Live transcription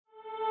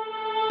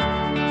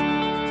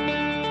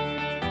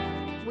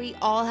we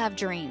all have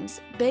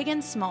dreams, big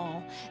and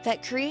small,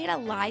 that create a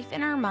life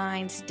in our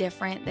minds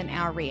different than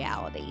our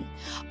reality.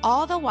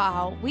 All the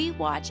while, we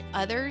watch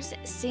others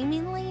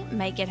seemingly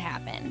make it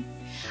happen.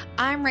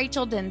 I'm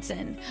Rachel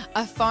Denson,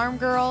 a farm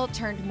girl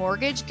turned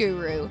mortgage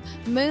guru,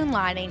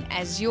 moonlighting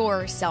as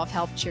your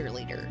self-help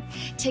cheerleader.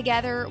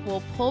 Together,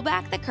 we'll pull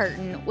back the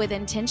curtain with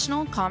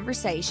intentional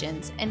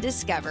conversations and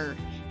discover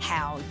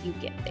how you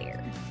get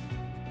there.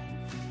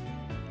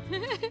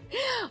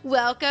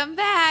 Welcome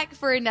back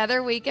for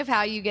another week of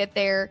How You Get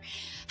There.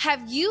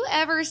 Have you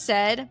ever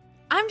said,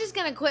 I'm just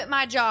going to quit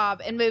my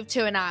job and move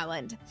to an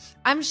island?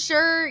 I'm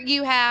sure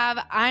you have.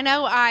 I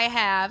know I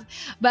have.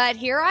 But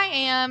here I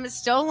am,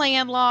 still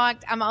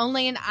landlocked. I'm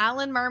only an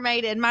island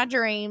mermaid in my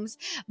dreams.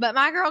 But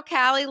my girl,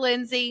 Kallie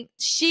Linzy,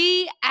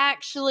 she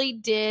actually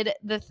did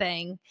the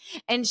thing.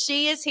 And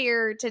she is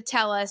here to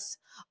tell us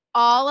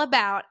all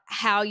about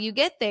how you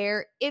get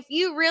there if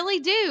you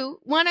really do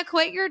want to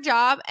quit your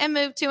job and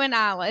move to an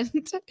island.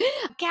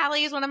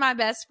 Kallie is one of my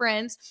best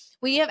friends.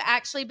 We have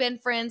actually been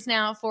friends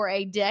now for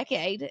a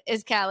decade,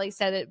 as Kallie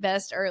said it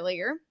best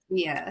earlier.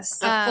 Yes,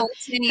 a full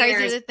 10 crazy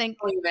years. To think.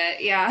 Believe it,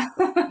 yeah.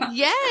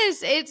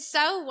 Yes, it's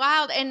so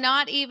wild, and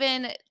not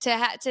even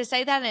to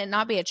say that and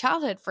not be a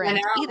childhood friend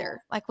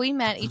either. Like, we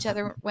met each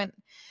other when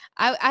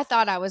I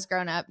thought I was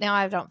grown up. Now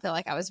I don't feel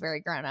like I was very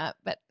grown up,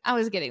 but I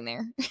was getting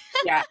there.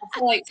 Yeah, I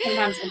feel like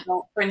sometimes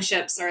adult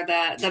friendships are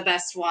the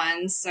best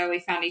ones. So we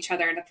found each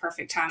other at a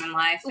perfect time in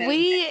life.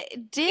 We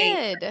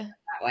did that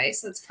way,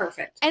 so it's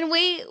perfect. And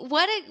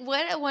what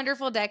a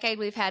wonderful decade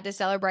we've had to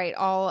celebrate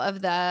all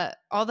the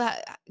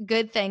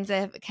good things that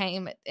have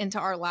came into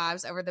our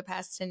lives over the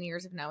past 10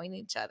 years of knowing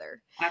each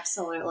other.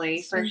 Absolutely,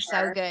 it's been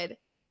so good.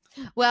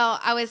 Well,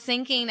 I was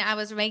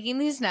making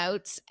these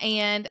notes,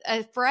 and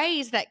a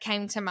phrase that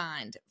came to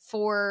mind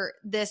for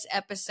this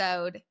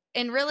episode,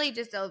 and really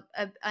just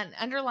an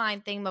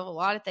underlying theme of a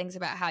lot of things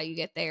about how you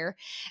get there,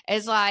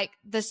 is like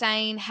the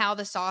saying, how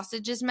the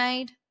sausage is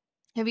made.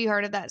 Have you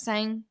heard of that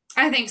saying?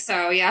 I think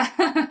so,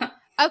 yeah.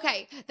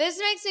 Okay, this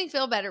makes me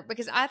feel better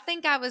because I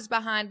think I was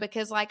behind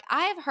because, like,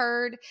 I have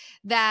heard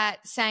that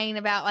saying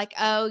about, like,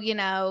 oh,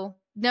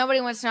 nobody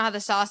wants to know how the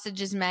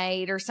sausage is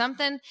made or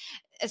something.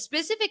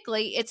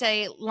 Specifically, it's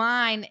a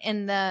line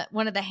in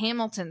one of the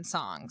Hamilton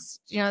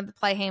songs. The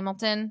play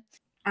Hamilton?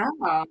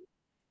 Oh,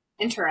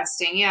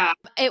 interesting. Yeah.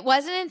 It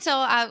wasn't until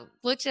I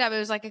looked it up. It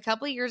was like a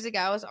couple of years ago.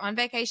 I was on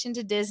vacation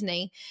to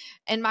Disney,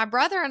 and my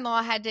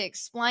brother-in-law had to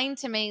explain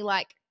to me,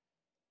 like,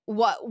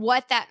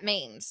 what that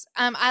means.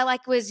 I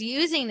was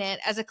using it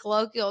as a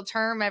colloquial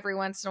term every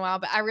once in a while,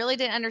 but I really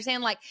didn't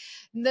understand. Like,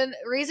 the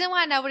reason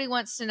why nobody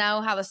wants to know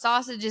how the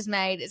sausage is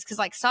made is because,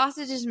 like,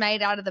 sausage is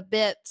made out of the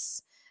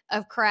bits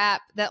of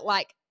crap that,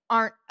 like,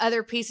 aren't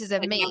other pieces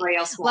of meat.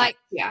 Like,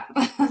 yeah.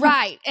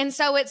 Right. And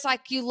so it's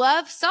like, you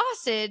love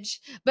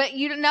sausage, but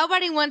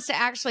nobody wants to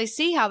actually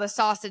see how the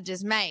sausage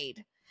is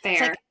made. Fair.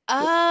 It's like,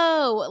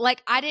 oh,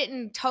 like, I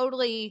didn't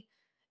totally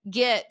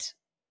get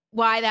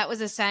why that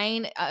was a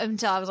saying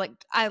until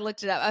I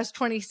looked it up. I was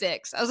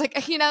 26. I was like,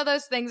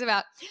 those things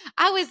about,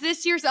 I was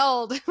this years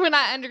old when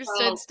I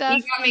understood stuff.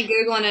 You got me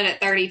Googling it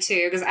at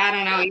 32 because I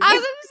don't know. I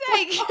was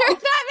going to say,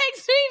 that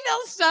makes me feel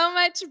so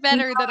much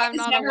better that I'm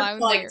not alone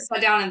there.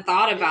 Sat down and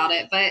thought about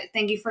it, but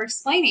thank you for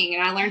explaining,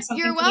 and I learned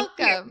something. You're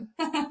welcome.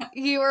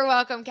 You are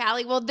welcome,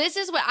 Kallie. Well, this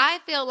is what I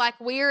feel like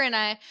we're in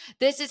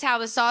this is how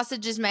the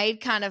sausage is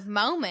made kind of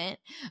moment,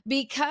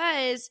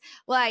 because,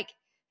 like,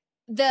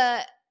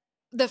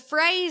 the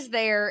phrase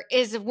there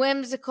is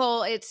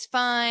whimsical. It's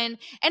fun.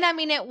 And I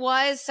mean, it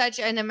was such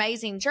an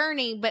amazing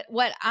journey, but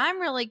what I'm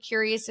really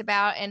curious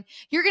about, and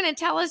you're going to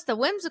tell us the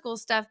whimsical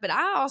stuff, but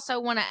I also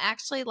want to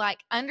actually, like,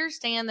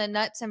 understand the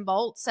nuts and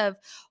bolts of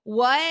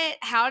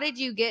how did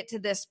you get to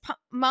this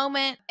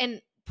moment, and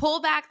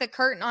pull back the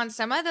curtain on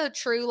some of the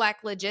true,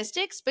 like,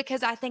 logistics,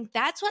 because I think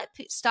that's what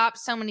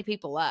stops so many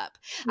people up.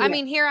 Yeah. I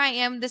mean, here I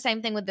am, the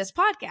same thing with this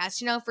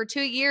podcast, for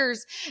 2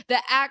 years, the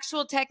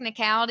actual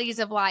technicalities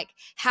of, like,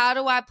 how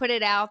do I put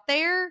it out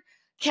there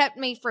kept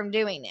me from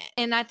doing it.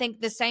 And I think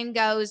the same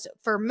goes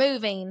for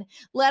moving,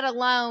 let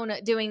alone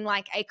doing,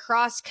 like, a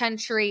cross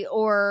country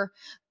or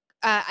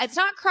it's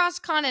not cross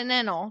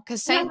continental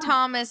because St.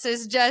 Thomas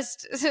is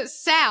just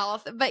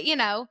south, but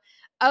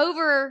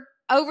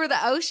over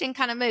the ocean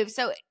kind of move.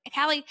 So,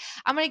 Kallie,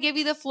 I'm going to give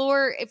you the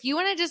floor. If you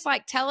want to just,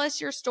 like, tell us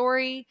your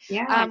story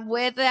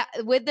with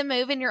the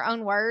move in your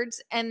own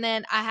words. And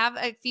then I have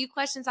a few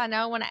questions I know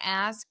I want to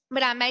ask,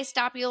 but I may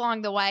stop you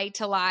along the way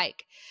to,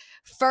 like,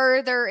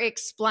 further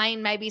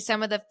explain maybe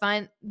some of the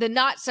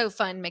not so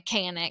fun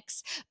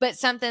mechanics, but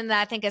something that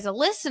I think as a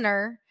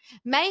listener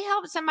may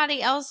help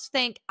somebody else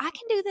think, I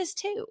can do this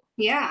too.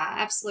 Yeah,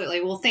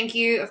 absolutely. Well, thank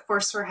you, of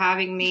course, for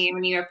having me.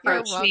 When you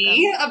approached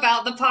me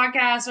about the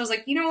podcast, I was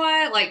like, you know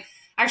what? Like,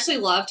 I actually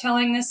love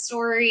telling this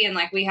story. And,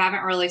 like, we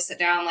haven't really sit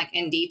down, like,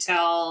 in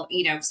detail,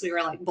 because we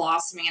were, like,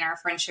 blossoming in our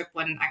friendship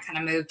when I kind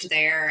of moved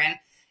there. And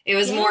it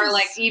was more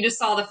like, you just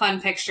saw the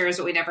fun pictures,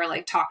 but we never,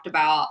 like, talked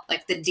about,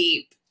 like,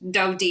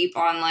 dove deep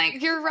on,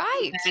 like, you're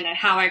right, and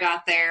how I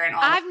got there and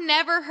all. I've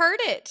never heard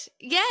it.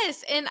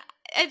 Yes. And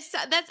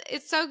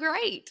It's so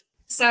great.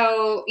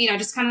 So,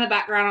 just kind of the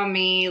background on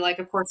me, like,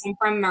 of course, I'm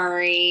from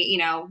Murray,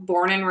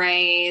 born and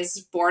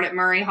raised, born at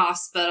Murray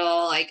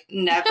Hospital, like,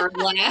 never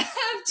left,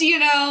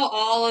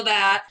 all of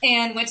that.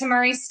 And went to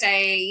Murray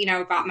State,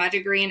 got my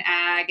degree in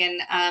ag,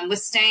 and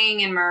was staying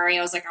in Murray.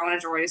 I was like, I want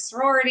to join a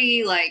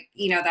sorority. Like,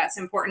 that's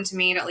important to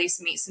me to at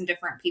least meet some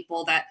different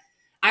people that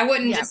I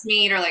wouldn't just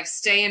meet or like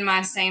stay in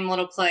my same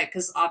little clique,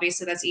 because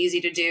obviously that's easy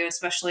to do,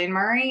 especially in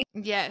Murray.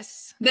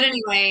 Yes. But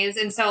anyways,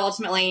 and so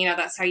ultimately,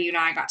 that's how you and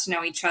I got to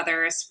know each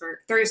other,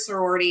 through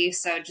sorority.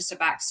 So just a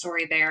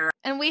backstory there.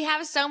 And we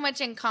have so much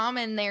in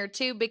common there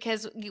too,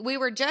 because we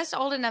were just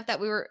old enough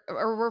that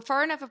we're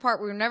far enough apart.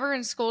 We were never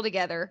in school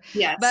together.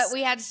 Yes. But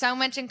we had so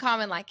much in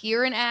common. Like,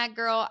 you're an ag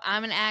girl,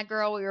 I'm an ag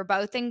girl. We were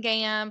both in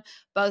GAM,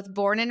 both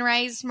born and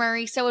raised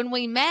Murray. So when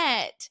we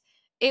met,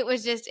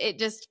 it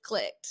just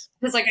clicked.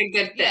 It was like a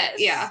good fit. Yes.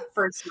 Yeah,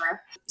 for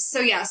sure.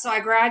 So I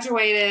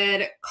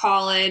graduated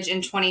college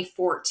in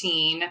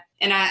 2014.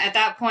 And at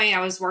that point, I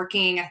was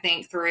working, I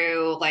think,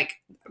 through like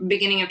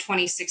beginning of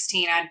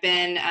 2016. I'd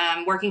been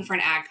working for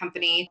an ag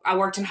company. I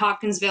worked in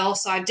Hopkinsville.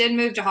 So I did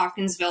move to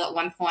Hopkinsville at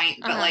one point,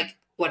 but like,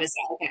 what is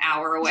that, like an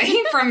hour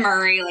away from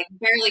Murray, like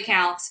barely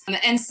counts.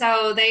 And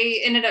so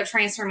they ended up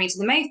transferring me to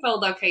the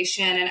Mayfield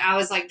location, and I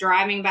was like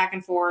driving back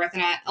and forth,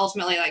 and I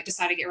ultimately like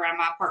decided to get rid of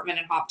my apartment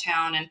in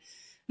Hoptown and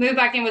move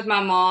back in with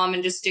my mom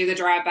and just do the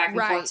drive back and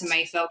forth to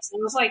Mayfield. So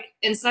it was like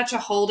in such a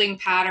holding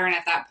pattern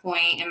at that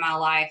point in my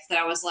life that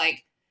I was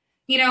like,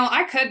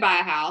 I could buy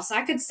a house.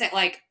 I could say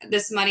like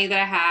this money that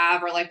I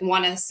have or like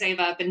want to save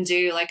up and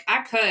do, like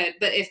I could.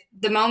 But if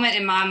the moment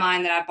in my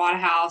mind that I bought a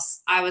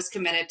house, I was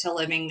committed to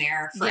living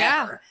there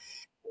forever.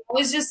 Yeah. It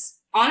was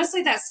just,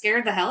 honestly, that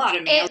scared the hell out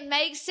of me. It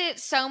makes it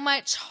so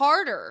much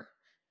harder.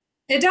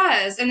 It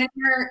does. And then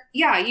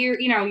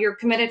you're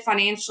committed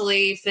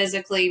financially,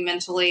 physically,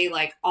 mentally,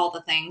 like all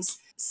the things.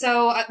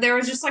 So there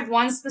was just like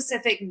one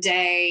specific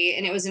day,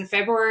 and it was in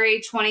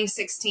February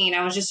 2016.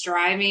 I was just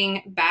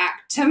driving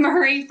back to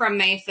Murray from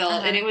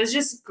Mayfield, and it was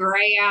just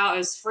gray out. It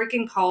was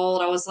freaking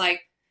cold. I was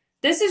like,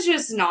 this is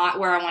just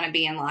not where I want to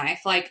be in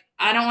life. Like,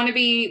 I don't want to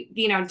be,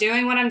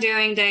 doing what I'm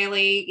doing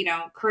daily,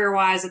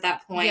 career-wise at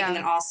that point, and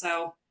then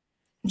also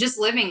just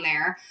living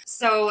there.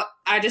 So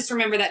I just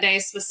remember that day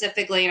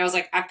specifically, and I was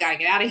like, I've got to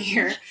get out of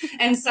here.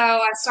 And so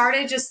I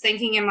started just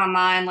thinking in my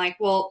mind, like,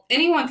 well,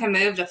 anyone can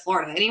move to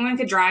Florida. Anyone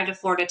could drive to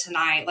Florida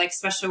tonight, like,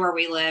 especially where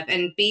we live,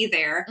 and be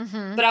there.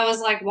 Mm-hmm. But I was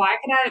like, why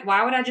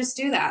would I just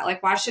do that?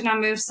 Like, why shouldn't I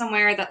move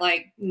somewhere that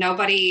like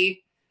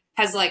nobody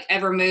has like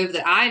ever moved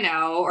that I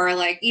know, or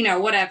like,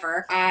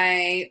 whatever.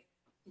 I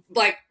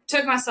like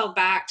took myself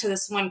back to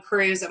this one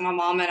cruise that my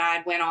mom and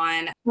I went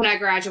on when I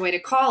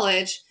graduated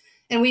college.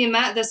 And we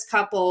met this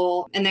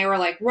couple, and they were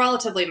like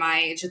relatively my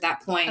age at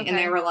that point. Okay. And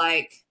they were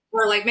like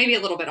maybe a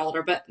little bit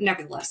older, but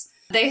nevertheless,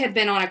 they had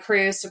been on a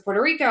cruise to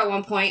Puerto Rico at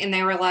one point, and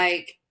they were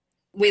like,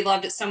 we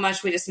loved it so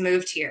much, we just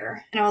moved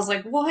here. And I was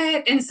like,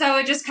 what? And so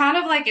it just kind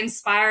of like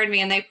inspired me.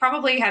 And they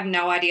probably have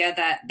no idea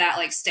that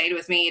like stayed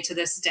with me to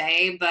this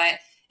day, but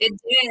it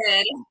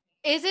did.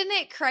 Isn't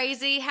it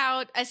crazy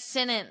how a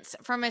sentence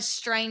from a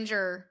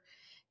stranger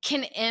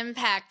can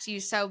impact you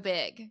so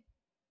big?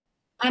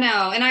 I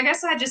know. And I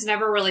guess I just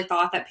never really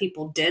thought that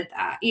people did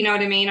that. You know what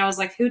I mean? I was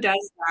like, who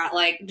does that?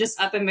 Like, just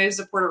up and moves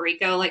to Puerto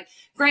Rico. Like,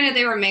 granted,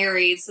 they were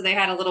married, so they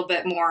had a little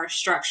bit more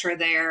structure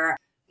there.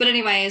 But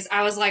anyways,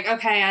 I was like,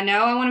 okay, I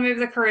know I want to move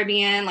to the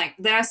Caribbean. Like,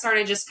 then I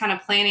started just kind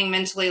of planning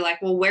mentally,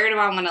 like, well, where do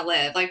I want to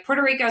live? Like,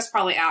 Puerto Rico is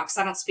probably out because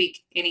I don't speak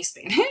any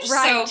Spanish.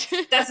 Right.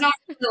 So that's not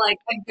like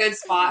a good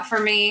spot for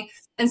me.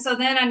 And so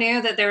then I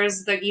knew that there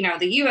was the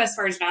U.S.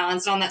 Virgin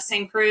Islands. And on that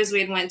same cruise,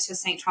 we had went to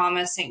St.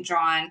 Thomas, St.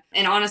 John,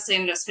 and honestly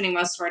ended up spending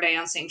most of our day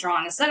on St.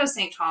 John instead of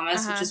St.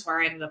 Thomas, which is where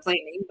I ended up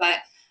landing. But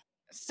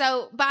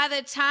so by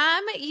the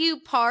time you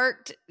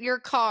parked your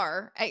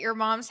car at your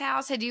mom's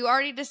house, had you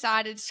already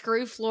decided,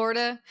 screw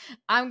Florida,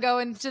 I'm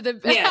going to the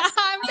yes.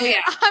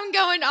 I'm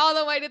going all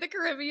the way to the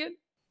Caribbean?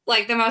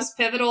 Like the most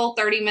pivotal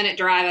 30-minute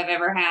drive I've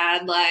ever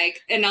had, like,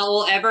 and I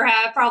will ever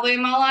have probably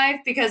in my life,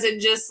 because it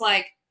just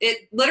like,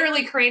 it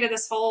literally created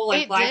this whole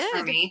like life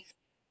for me.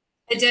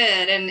 It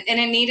did. And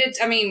it needed,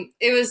 I mean,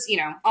 it was,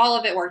 all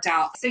of it worked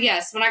out. So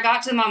yes, when I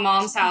got to my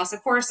mom's house,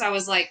 of course I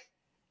was like,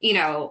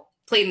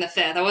 pleading the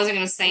fifth. I wasn't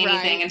going to say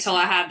anything until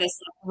I had this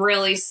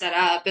really set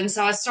up. And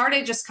so I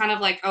started just kind of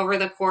like over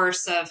the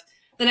course of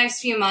the next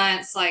few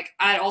months, like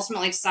I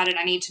ultimately decided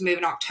I need to move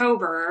in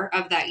October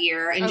of that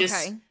year and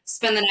just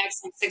spend the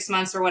next 6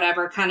 months or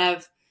whatever kind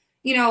of,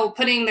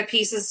 putting the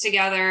pieces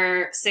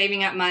together,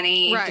 saving up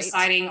money,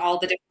 deciding all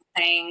the different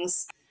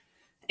things.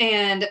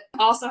 And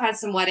also had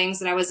some weddings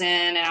that I was in,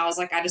 and I was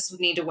like, I just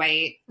need to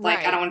wait. Like,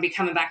 I don't want to be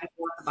coming back and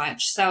forth a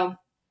bunch. So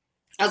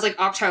I was like,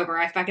 October,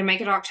 if I can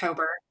make it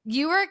October.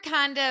 You were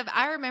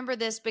I remember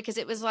this because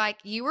it was like,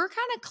 you were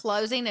kind of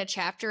closing a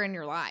chapter in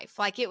your life.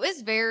 Like, it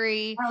was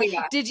very,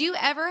 Did you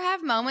ever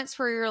have moments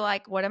where you're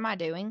like, what am I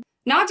doing?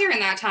 Not during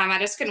that time. I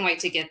just couldn't wait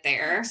to get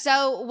there.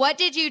 So what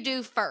did you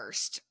do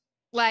first?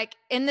 like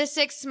in the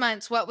 6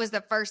 months, what was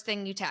the first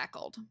thing you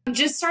tackled?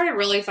 Just started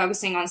really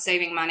focusing on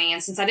saving money.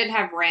 And since I didn't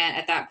have rent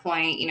at that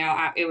point,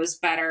 it was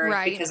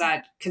better because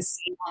I could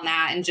save on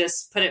that and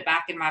just put it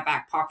back in my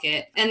back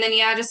pocket. And then,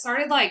 I just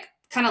started like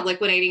kind of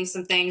liquidating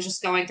some things,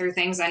 just going through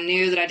things I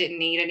knew that I didn't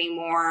need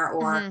anymore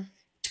or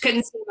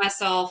couldn't see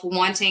myself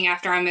wanting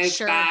after I moved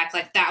back.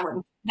 Like that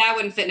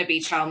wouldn't fit in a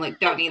beach home. Like,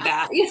 don't need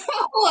that,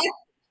 like,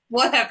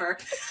 whatever.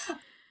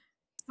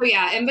 But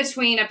yeah, in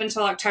between up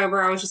until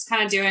October, I was just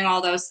kind of doing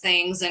all those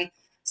things and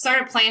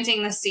started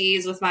planting the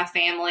seeds with my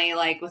family,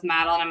 like with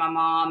Madeline and my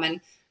mom.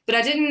 But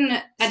I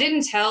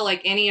didn't tell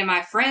like any of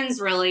my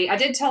friends really. I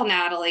did tell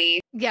Natalie.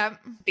 Yeah.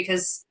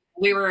 Because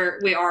we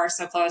are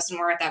so close and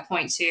we're at that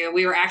point too.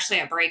 We were actually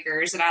at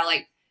Breakers and I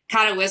like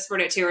kind of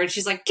whispered it to her and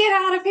she's like, get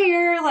out of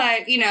here.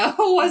 Like,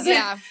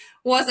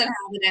 wasn't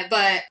having it.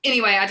 But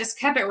anyway, I just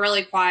kept it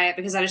really quiet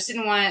because I just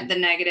didn't want the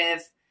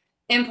negative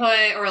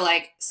input or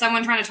like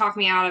someone trying to talk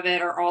me out of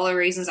it or all the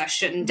reasons I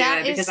shouldn't do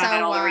it because I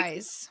had all the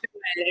reasons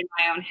in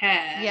my own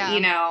head.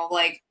 Yeah.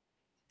 Like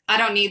I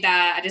don't need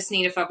that. I just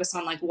need to focus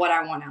on like what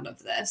I want out of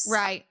this.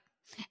 Right.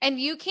 And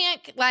you can't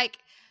like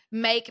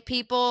make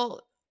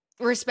people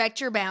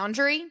respect your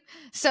boundary.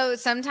 So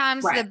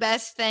sometimes the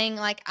best thing,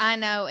 like I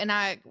know, and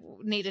I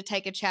need to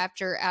take a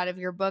chapter out of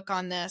your book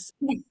on this,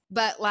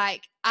 but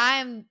like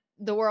I'm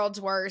the world's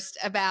worst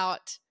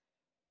about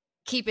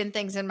keeping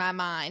things in my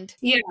mind.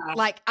 Yeah.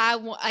 Like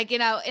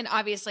and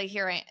obviously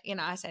here,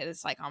 I say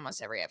this like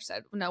almost every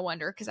episode, no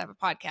wonder because I have a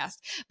podcast,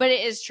 but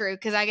it is true.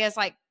 Cause I guess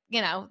like,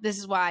 this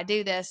is why I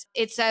do this.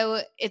 It's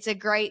a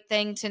great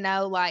thing to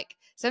know. Like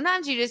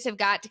sometimes you just have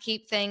got to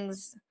keep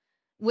things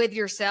with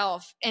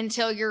yourself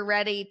until you're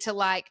ready to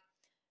like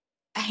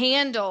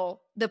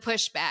handle the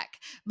pushback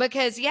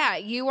because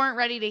you weren't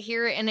ready to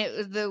hear it. And it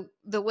was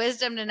the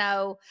wisdom to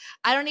know,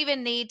 I don't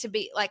even need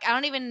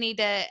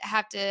to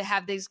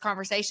have these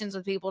conversations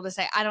with people to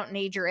say, I don't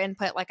need your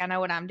input. Like I know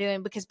what I'm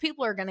doing because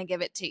people are going to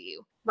give it to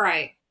you.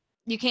 Right.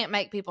 You can't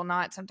make people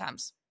not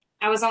sometimes.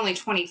 I was only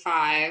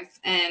 25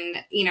 and,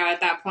 at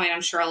that point,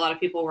 I'm sure a lot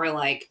of people were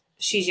like,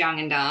 she's young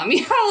and dumb,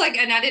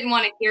 and I didn't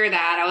want to hear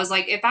that. I was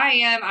like, if I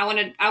am, I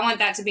want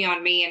that to be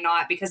on me and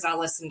not because I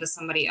listened to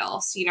somebody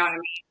else. You know what I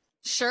mean?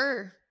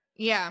 Sure.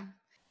 Yeah.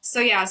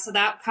 So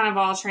that kind of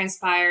all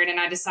transpired and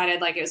I decided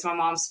like it was my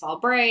mom's fall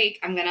break.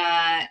 I'm going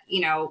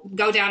to,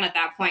 go down at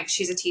that point.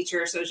 She's a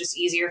teacher. So it was just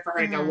easier for her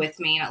to go with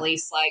me and at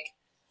least like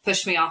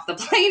push me off the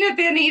plane if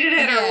it needed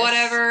it or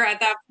whatever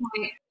at that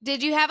point.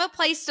 Did you have a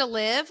place to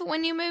live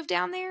when you moved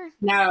down there?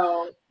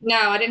 No,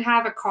 I didn't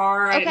have a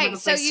car. Okay.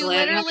 So you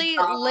literally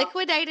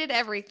liquidated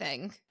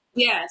everything.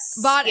 Yes.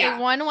 Bought a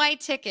one-way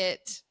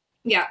ticket.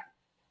 Yeah.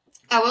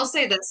 I will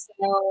say this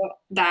though,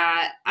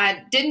 that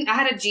I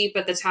had a Jeep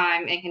at the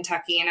time in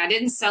Kentucky and I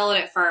didn't sell it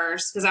at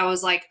first because I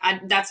was like,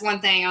 that's one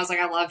thing. I was like,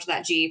 I loved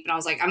that Jeep and I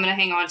was like, I'm going to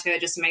hang on to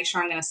it just to make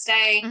sure I'm going to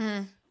stay.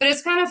 Mm-hmm. But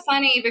it's kind of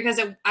funny because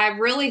I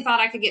really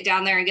thought I could get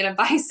down there and get a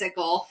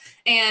bicycle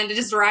and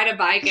just ride a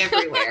bike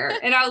everywhere.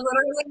 And I was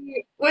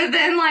literally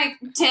within like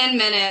 10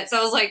 minutes,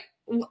 I was like,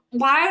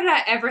 why did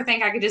I ever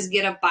think I could just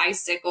get a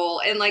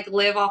bicycle and like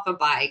live off a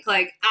bike?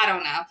 Like, I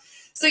don't know.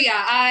 So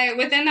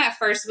within that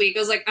first week, I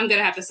was like, I'm going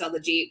to have to sell the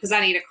Jeep because I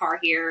need a car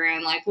here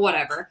and like,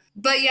 whatever.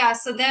 But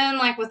so then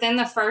like within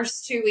the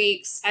first 2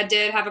 weeks, I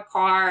did have a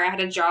car. I had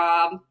a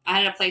job. I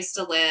had a place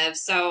to live.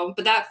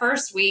 But that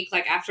first week,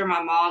 like after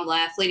my mom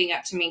left, leading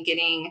up to me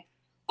getting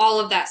all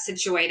of that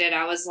situated,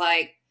 I was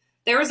like,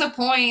 there was a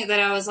point that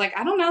I was like,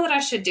 I don't know that I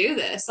should do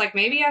this. Like,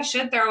 maybe I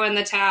should throw in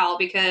the towel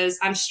because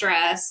I'm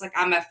stressed. Like,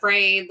 I'm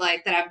afraid,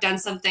 like, that I've done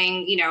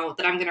something,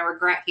 that I'm going to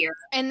regret here.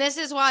 And this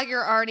is why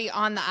you're already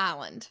on the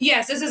island.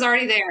 Yes, this is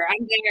already there.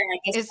 I'm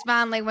there. It's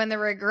finally when the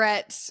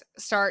regrets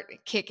start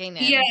kicking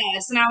in.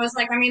 Yes. And I was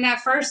like,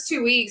 that first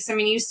 2 weeks,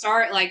 you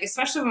start, like,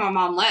 especially when my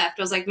mom left,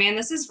 I was like, man,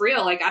 this is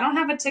real. Like, I don't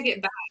have a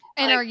ticket back.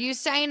 And like, are you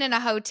staying in a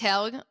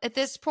hotel at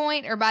this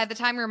point? Or by the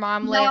time your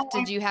mom left,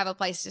 did you have a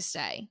place to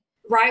stay?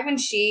 Right when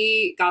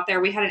she got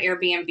there, we had an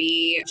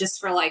Airbnb just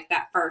for like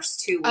that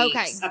first 2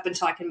 weeks up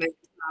until I could move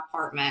to my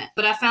apartment.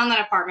 But I found that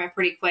apartment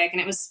pretty quick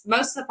and most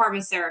of the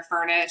apartments there are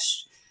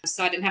furnished.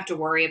 So I didn't have to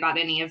worry about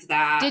any of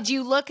that. Did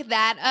you look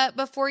that up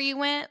before you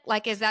went?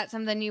 Like, is that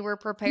something you were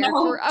prepared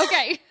for?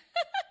 Okay.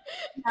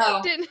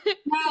 No,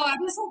 I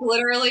just like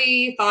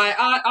literally thought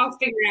I'll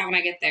figure it out when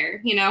I get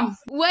there,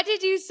 What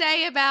did you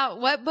say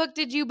about what book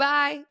did you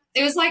buy?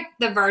 It was like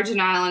the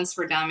Virgin Islands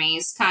for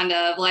Dummies, kind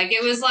of like,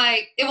 it was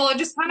like, it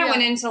just kind of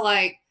went into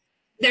like,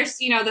 there's,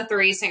 the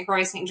three, St.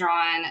 Croix, St.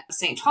 John,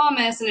 St.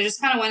 Thomas. And it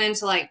just kind of went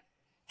into like,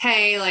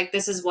 hey, like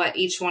this is what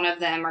each one of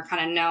them are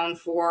kind of known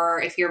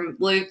for. If you're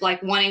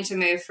like wanting to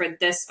move for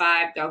this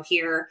vibe, go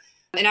here.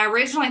 And I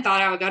originally thought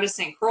I would go to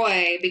St.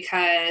 Croix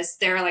because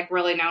they're like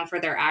really known for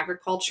their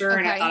agriculture.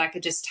 And I thought I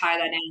could just tie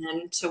that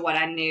in to what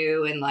I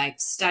knew and like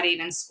studied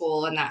in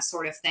school and that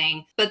sort of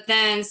thing. But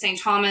then St.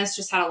 Thomas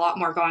just had a lot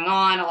more going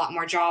on, a lot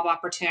more job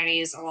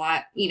opportunities, a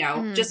lot,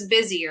 just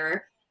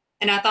busier.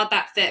 And I thought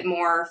that fit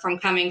more from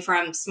coming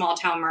from small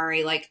town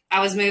Murray. Like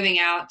I was moving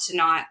out to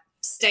not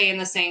stay in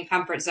the same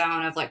comfort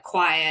zone of like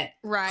quiet,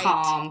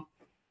 calm,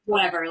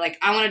 whatever, like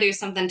I want to do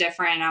something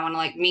different. I want to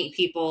like meet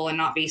people and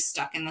not be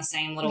stuck in the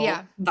same little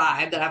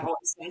vibe that I've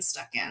always been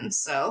stuck in.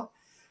 So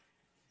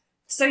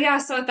yeah,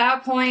 so at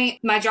that point,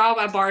 my job,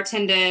 I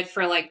bartended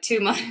for like 2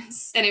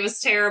 months and it was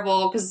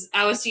terrible because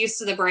I was used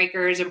to the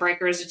breakers, and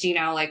breakers, you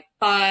know, like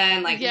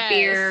fun, like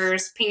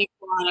beers, pina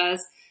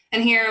coladas.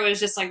 And here it was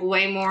just like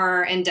way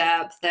more in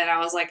depth, and I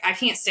was like, I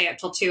can't stay up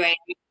till 2 a.m.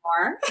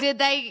 anymore. Did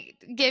they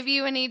give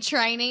you any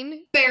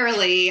training?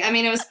 Barely. I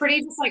mean, it was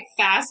pretty just like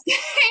fast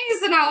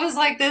paced, and I was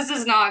like, this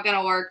is not going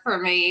to work for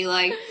me.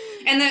 Like,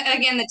 and then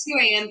again, the 2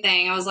 a.m.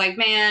 thing, I was like,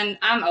 man,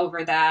 I'm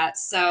over that.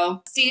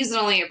 So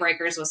seasonally at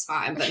Breakers was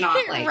fine, but not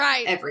like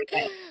every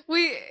day.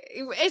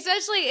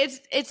 Especially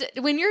it's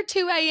when you're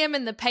 2 a.m.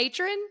 and the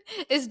patron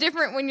is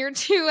different when you're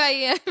 2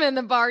 a.m. and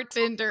the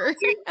bartender.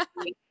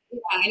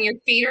 Yeah, and your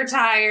feet are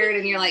tired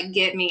and you're like,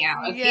 get me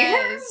out of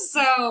here.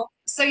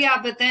 So yeah,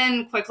 but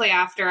then quickly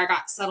after I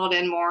got settled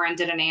in more and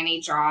did a nanny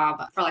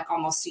job for like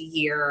almost a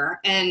year.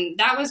 And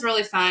that was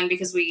really fun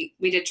because we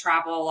did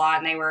travel a lot,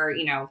 and they were,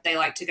 you know, they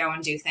like to go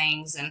and do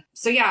things. And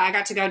so yeah, I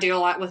got to go do a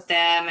lot with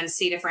them and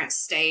see different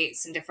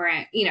states and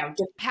different, you know.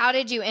 How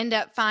did you end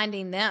up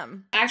finding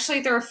them?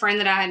 Actually, through a friend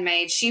that I had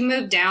made. She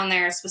moved down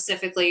there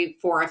specifically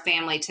for a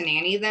family to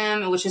nanny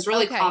them, which is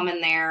really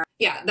common there.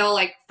 Yeah, they'll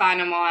like find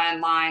them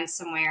online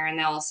somewhere, and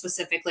they'll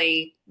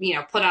specifically, you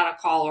know, put out a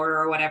call order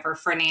or whatever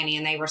for a nanny,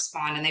 and they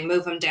respond and they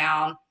move them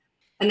down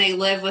and they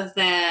live with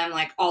them,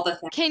 like all the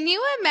things. Can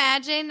you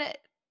imagine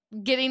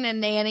getting a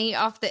nanny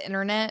off the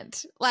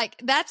internet?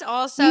 Like that's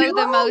also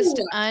the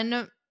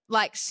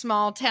most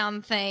small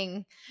town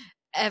thing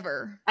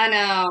ever. I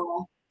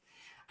know.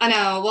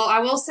 Well, I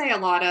will say a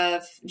lot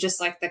of just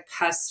like the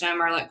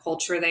custom or like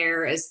culture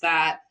there is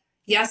that,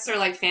 yes, they're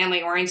like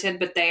family oriented,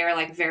 but they are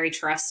like very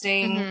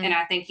trusting. Mm-hmm. And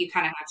I think you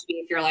kind of have to be,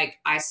 if you're like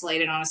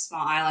isolated on a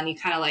small island, you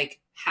kind of like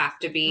have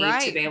to be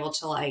to be able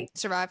to like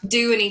survive,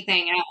 do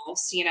anything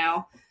else, you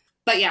know?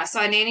 But yeah, so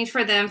I nannied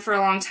for them for a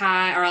long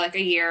time, or like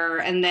a year.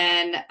 And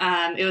then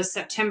it was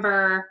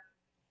September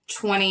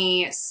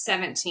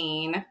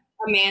 2017.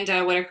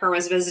 Amanda Whitaker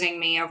was visiting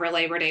me over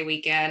Labor Day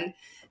weekend.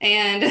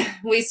 And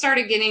we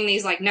started getting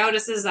these like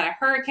notices that a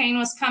hurricane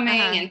was coming.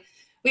 And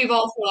we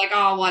both were like,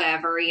 oh,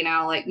 whatever, you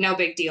know, like no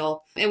big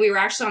deal. And we were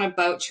actually on a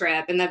boat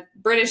trip in the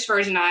British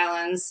Virgin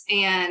Islands.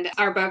 And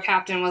our boat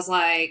captain was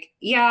like,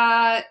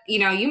 yeah, you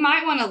know, you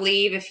might want to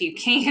leave if you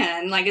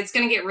can. Like, it's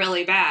going to get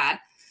really bad.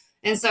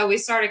 And so we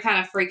started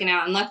kind of freaking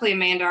out. And luckily,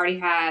 Amanda already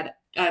had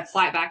a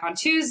flight back on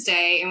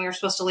Tuesday, and we were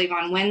supposed to leave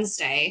on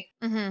Wednesday.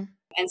 Mm-hmm.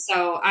 And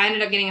so I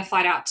ended up getting a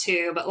flight out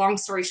too. But long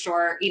story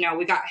short, you know,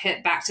 we got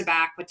hit back to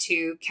back with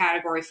 2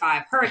 Category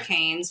 5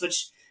 hurricanes,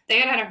 which they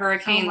had a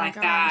hurricane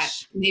that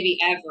maybe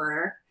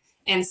ever.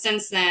 And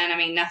since then, I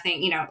mean,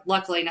 nothing, you know,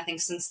 luckily nothing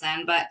since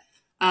then. But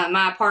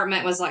my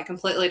apartment was like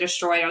completely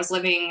destroyed. I was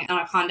living on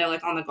a condo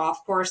like on the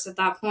golf course at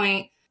that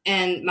point.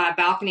 And my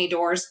balcony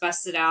doors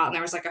busted out, and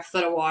there was like a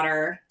foot of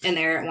water in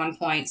there at one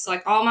point. So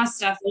like all my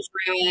stuff was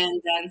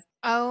ruined. And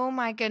oh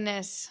my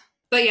goodness.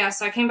 But yeah,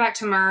 so I came back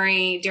to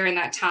Murray during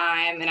that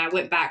time, and I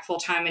went back full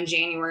time in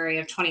January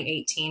of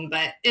 2018.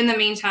 But in the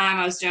meantime,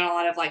 I was doing a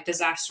lot of like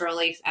disaster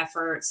relief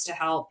efforts to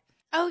help.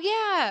 Oh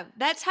yeah,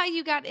 that's how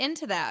you got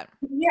into that.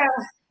 Yeah,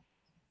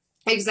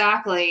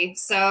 exactly.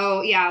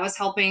 So yeah, I was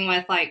helping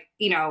with like,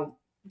 you know,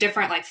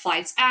 different like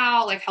flights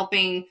out, like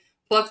helping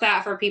book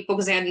that for people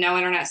because they had no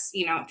internet,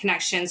 you know,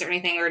 connections or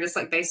anything, or just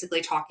like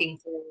basically talking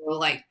through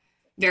like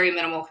very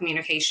minimal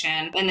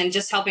communication, and then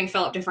just helping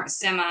fill up different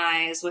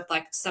semis with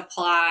like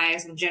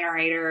supplies and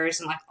generators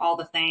and like all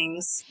the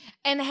things.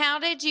 And how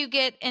did you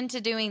get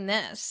into doing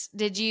this?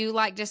 Did you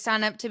like just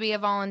sign up to be a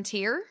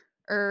volunteer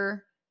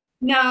or?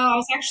 No, I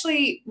was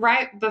actually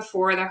right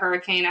before the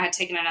hurricane. I had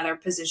taken another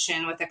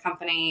position with a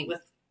company.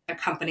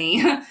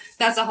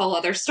 That's a whole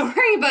other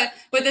story, but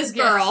with this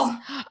girl.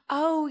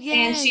 Oh,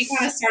 yes. And she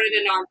kind of started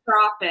a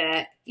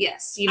nonprofit.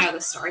 Yes, you know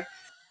the story.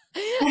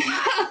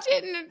 I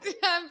didn't put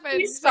some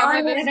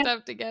of this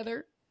stuff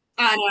together.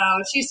 I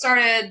know. She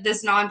started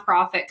this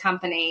nonprofit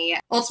company.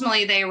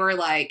 Ultimately, they were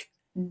like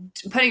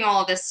putting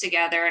all of this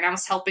together, and I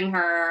was helping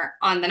her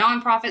on the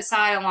nonprofit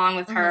side along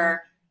with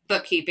her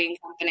bookkeeping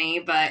company.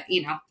 But,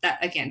 you know, that,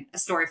 again, a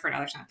story for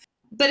another time.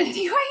 But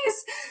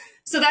anyways,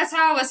 so that's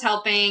how I was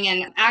helping.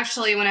 And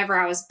actually, whenever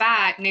I was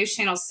back, News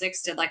Channel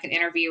 6 did like an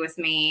interview with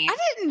me. I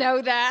didn't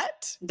know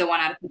that. The one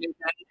out of Paducah.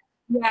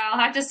 Yeah, I'll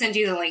have to send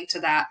you the link to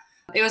that.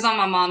 It was on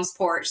my mom's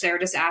porch. They were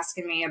just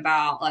asking me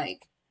about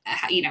like,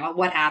 you know,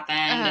 what happened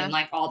and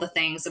like all the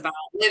things about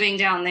living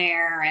down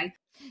there. And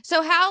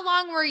so how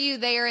long were you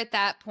there at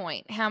that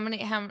point?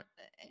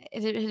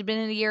 It had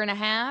been a year and a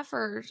half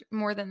or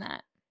more than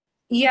that?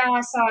 Yeah.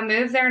 So I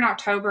moved there in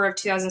October of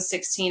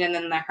 2016, and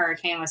then the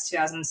hurricane was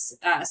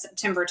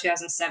September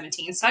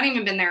 2017. So I hadn't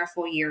even been there a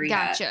full year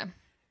yet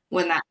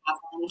when that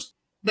happened.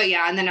 But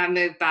yeah, and then I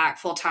moved back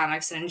full time, like I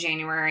said, in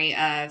January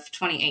of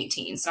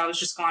 2018. So I was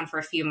just gone for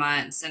a few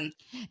months. And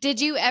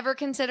did you ever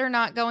consider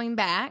not going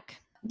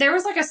back? There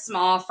was like a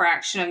small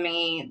fraction of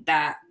me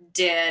that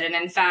did. And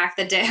in fact,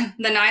 the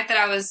night that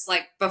I was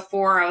like,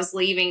 before I was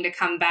leaving to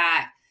come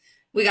back,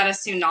 we got a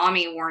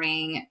tsunami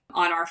warning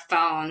on our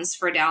phones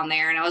for down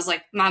there. And I was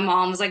like, my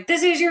mom was like,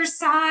 this is your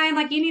sign.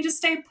 Like, you need to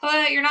stay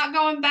put. You're not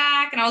going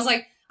back. And I was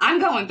like, I'm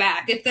going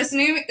back. If this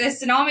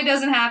tsunami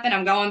doesn't happen,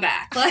 I'm going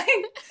back. Like,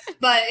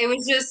 but it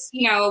was just,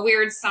 a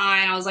weird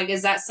sign. I was like,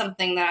 is that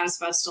something that I'm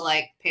supposed to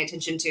like pay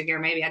attention to here?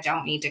 Maybe I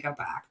don't need to go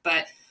back.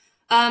 But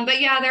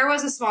yeah, there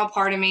was a small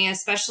part of me,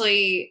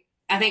 especially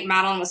I think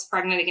Madeline was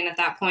pregnant again at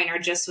that point, or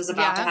just was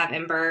about to have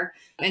Ember.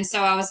 And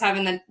so I was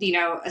having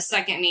a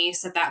second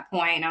niece at that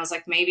point. And I was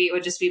like, maybe it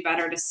would just be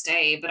better to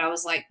stay. But I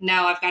was like,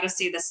 no, I've got to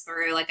see this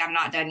through. Like, I'm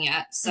not done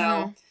yet. So,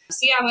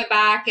 I went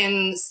back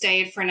and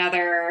stayed for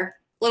another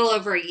little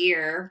over a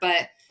year.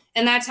 But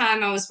in that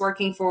time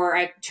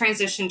I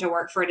transitioned to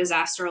work for a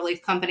disaster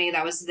relief company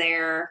that was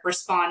there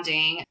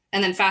responding.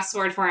 And then fast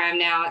forward where I am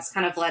now, it's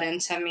kind of led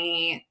into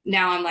me.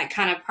 Now I'm like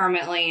kind of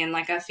permanently in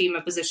like a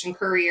FEMA position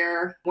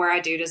career where I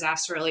do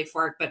disaster relief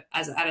work, but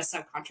at a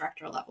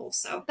subcontractor level.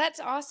 So that's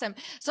awesome.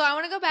 So I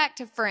want to go back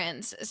to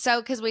Friends.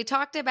 So, cause we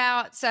talked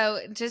about,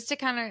 just to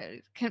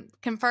kind of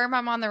confirm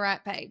I'm on the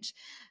right page.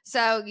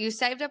 So you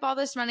saved up all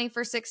this money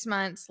for 6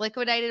 months,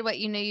 liquidated what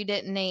you knew you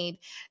didn't need,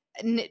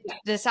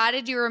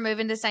 decided you were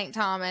moving to St.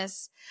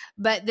 Thomas,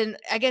 but then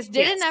I guess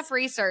did enough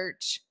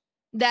research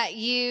that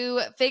you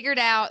figured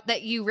out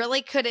that you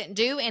really couldn't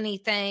do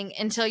anything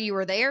until you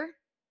were there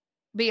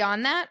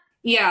beyond that.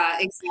 Yeah,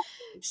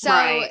 exactly.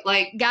 So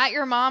like got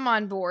your mom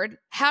on board.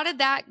 How did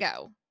that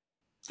go?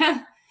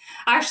 I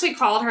actually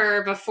called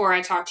her before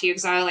I talked to you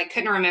because I like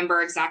couldn't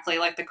remember exactly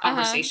like the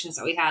conversations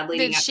that we had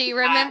leading up. Did she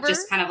remember?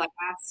 Just kind of like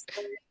asked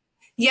her.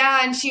 Yeah.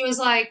 And she was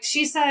like,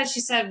 she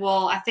said,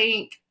 well, I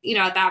think,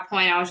 at that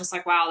point I was just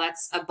like, wow,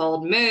 that's a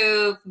bold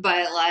move,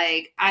 but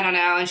like, I don't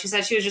know. And she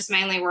said she was just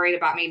mainly worried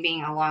about me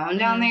being alone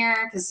down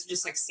there because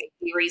just like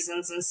safety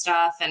reasons and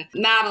stuff. And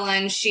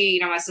Madeline,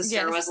 my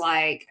sister was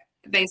like,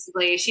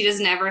 basically she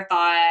just never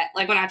thought,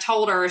 like when I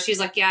told her, she's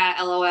like, yeah,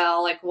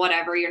 LOL, like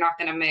whatever, you're not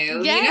going to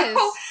move,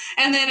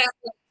 And then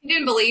she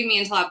didn't believe me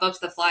until I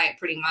booked the flight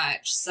pretty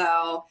much.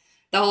 So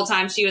the whole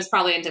time she was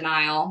probably in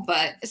denial.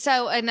 But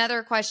so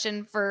another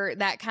question for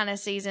that kind of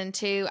season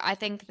too, I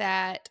think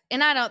that,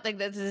 and I don't think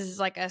that this is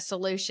like a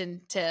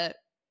solution to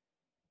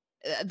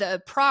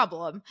the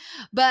problem,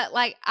 but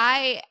like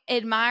I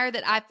admire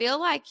that. I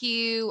feel like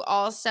you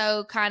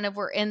also kind of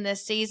were in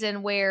this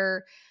season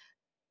where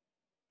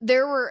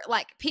there were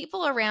like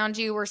people around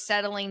you were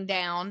settling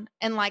down,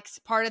 and like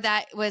part of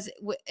that was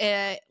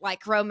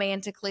like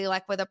romantically,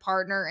 like with a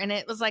partner, and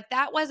it was like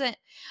that wasn't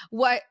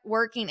what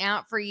working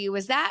out for you.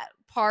 Was that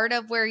part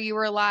of where you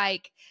were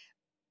like,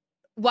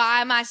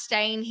 why am I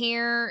staying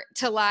here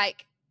to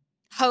like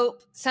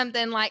hope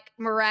something like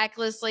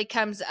miraculously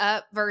comes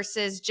up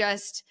versus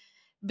just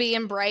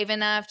being brave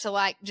enough to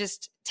like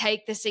just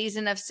take the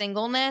season of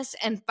singleness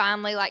and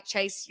finally like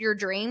chase your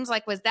dreams?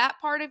 Like, was that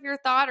part of your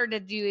thought, or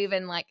did you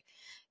even like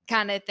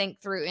kind of think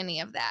through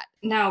any of that?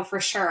 No, for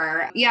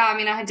sure. Yeah. I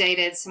mean, I had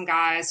dated some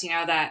guys,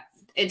 that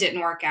it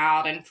didn't work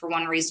out, and for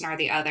one reason or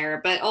the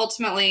other, but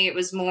ultimately it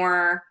was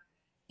more,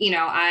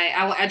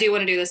 I do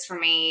want to do this for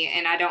me,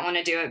 and I don't want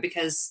to do it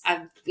because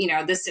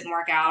this didn't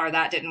work out or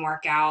that didn't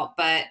work out.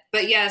 But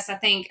yes, I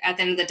think at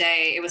the end of the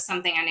day, it was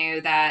something I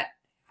knew that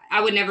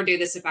I would never do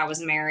this if I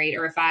was married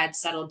or if I had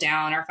settled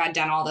down or if I'd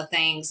done all the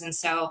things. And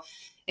so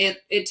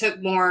it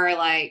took more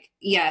like,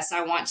 yes,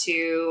 I want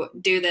to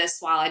do this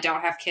while I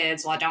don't have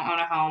kids, while I don't own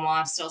a home, while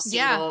I'm still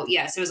single.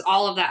 Yeah. Yes, it was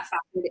all of that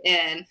factored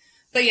in.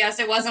 But yes,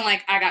 it wasn't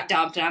like I got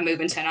dumped and I'm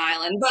moving to an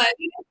island. But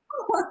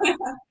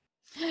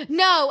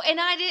no, and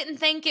I didn't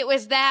think it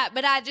was that,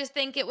 but I just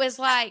think it was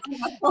like,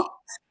 I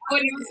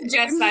wouldn't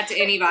suggest that to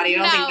anybody. I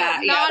don't think that.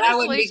 Yeah, that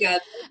wouldn't be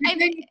good. I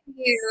think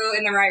you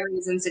and the right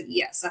reasons, and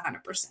yes,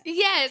 100%.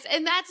 Yes,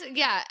 and that's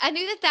I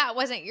knew that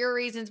wasn't your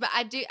reasons, but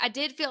I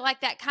did feel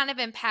like that kind of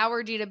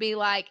empowered you to be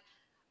like,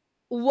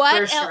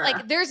 what else? Sure.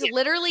 Like, there's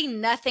literally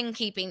nothing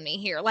keeping me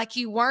here. Like,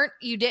 you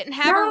didn't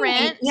have a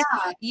rent.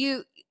 Yeah.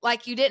 You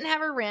didn't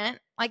have a rent.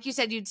 Like you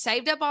said, you'd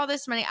saved up all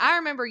this money. I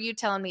remember you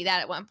telling me that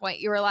at one point.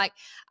 You were like,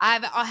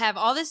 I'll have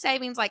all this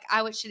savings. Like,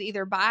 I should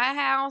either buy a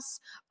house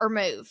or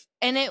move.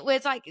 And it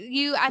was like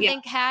you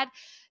took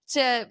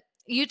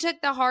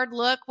the hard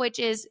look, which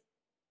is,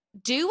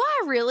 do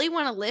I really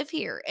want to live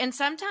here? And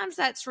sometimes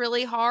that's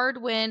really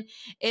hard when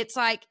it's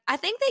like, I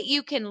think that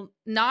you can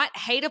not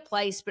hate a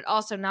place, but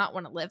also not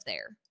want to live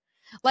there.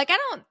 Like, I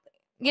don't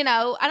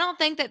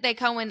think that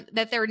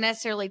that they're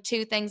necessarily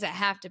two things that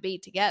have to be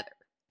together.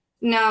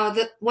 No,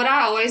 what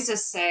I always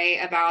just say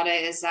about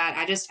it is that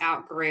I just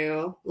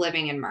outgrew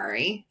living in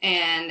Murray.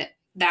 And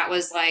that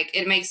was like,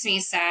 it makes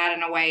me sad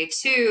in a way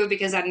too,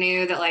 because I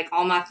knew that like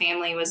all my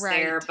family was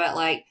there, but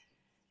like,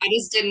 I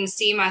just didn't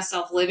see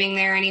myself living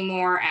there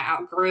anymore. I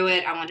outgrew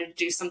it. I wanted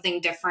to do something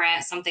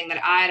different, something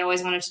that I had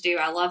always wanted to do.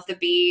 I love the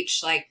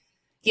beach. Like,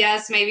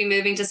 yes, maybe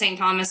moving to St.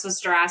 Thomas was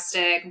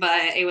drastic,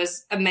 but it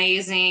was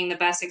amazing. The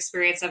best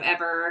experience I've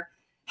ever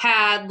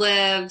had,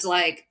 lived,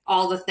 like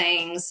all the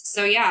things.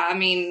 So yeah, I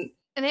mean.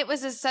 And it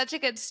was such a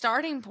good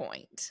starting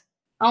point.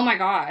 Oh my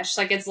gosh.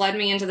 Like it's led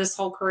me into this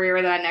whole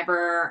career that I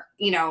never,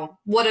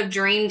 would have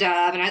dreamed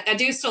of. And I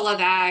do still love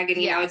ag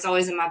and, it's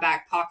always in my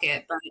back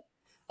pocket. But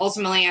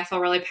ultimately I feel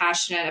really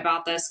passionate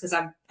about this because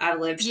I've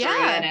lived through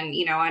it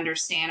and, I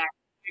understand. I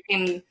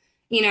can,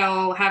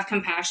 have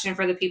compassion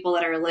for the people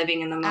that are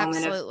living in the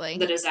moment of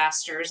the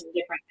disasters and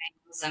different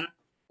things. And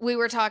we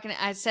were talking,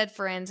 I said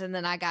friends, and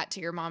then I got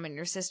to your mom and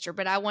your sister,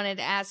 but I wanted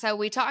to ask, so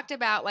we talked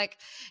about like,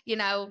 you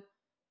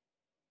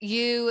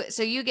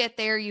get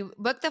there, you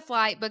book the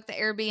flight, book the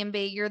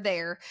Airbnb, you're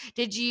there.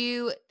 Did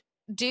you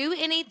do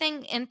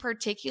anything in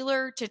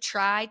particular to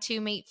try to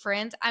meet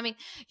friends? I mean,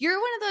 you're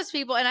one of those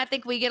people, and I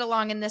think we get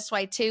along in this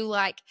way too.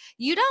 Like,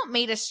 you don't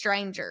meet a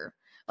stranger.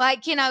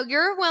 Like,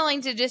 you're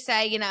willing to just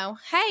say,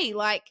 hey,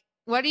 like,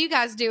 what are you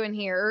guys doing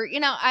here? Or,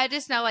 I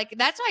just know, like,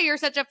 that's why you're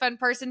such a fun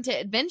person to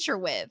adventure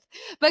with,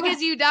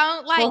 because you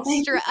don't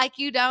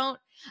you don't.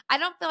 I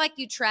don't feel like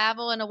you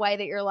travel in a way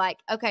that you're like,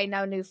 okay,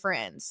 no new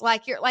friends.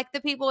 Like you're like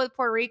the people with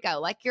Puerto Rico,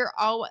 like you're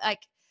all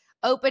like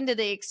open to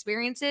the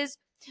experiences.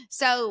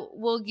 So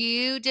will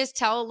you just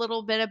tell a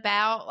little bit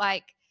about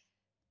like,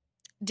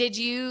 did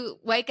you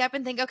wake up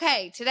and think,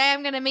 okay, today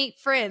I'm going to meet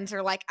friends,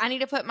 or like, I need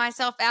to put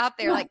myself out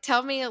there? Like,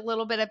 tell me a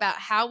little bit about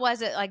how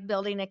was it like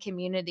building a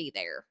community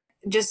there?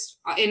 Just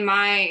in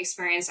my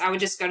experience, I would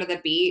just go to the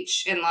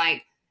beach and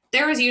like,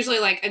 there was usually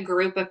like a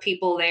group of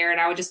people there and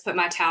I would just put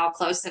my towel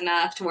close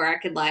enough to where I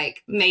could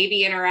like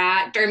maybe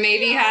interact or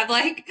maybe have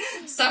like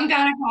some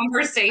kind of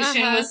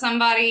conversation with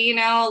somebody,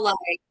 like,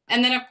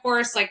 and then of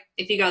course, like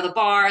if you go to the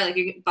bar, like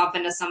you bump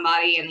into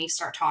somebody and you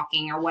start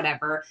talking or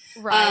whatever.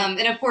 Right.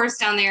 And of course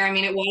down there, I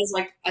mean, it was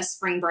like a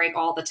spring break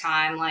all the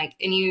time. Like,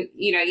 and you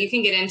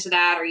can get into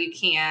that or you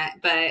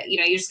can't, but you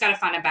just got to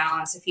find a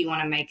balance if you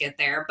want to make it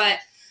there. But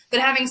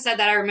having said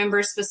that, I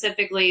remember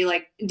specifically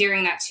like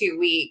during that 2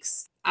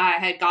 weeks, I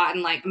had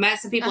gotten like met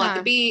some people at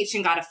the beach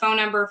and got a phone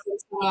number from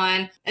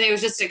someone, and it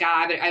was just a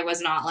guy, but I was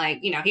not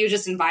like, he was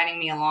just inviting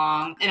me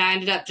along, and I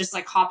ended up just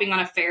like hopping on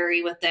a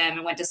ferry with them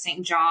and went to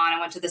St. John. I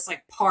went to this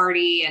like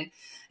party and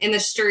in the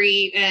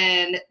street.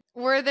 And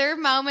were there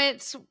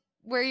moments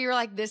where you're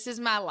like, this is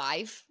my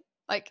life?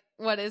 Like,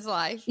 what is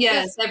life?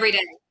 Yes, every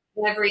day.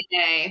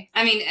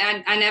 I mean,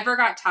 I never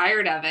got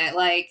tired of it.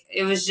 Like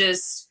it was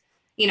just,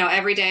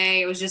 every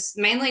day it was just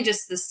mainly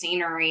just the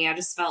scenery. I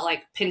just felt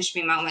like pinch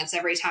me moments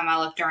every time I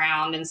looked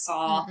around and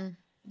saw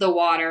the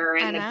water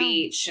and the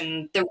beach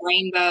and the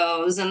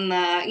rainbows and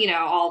the,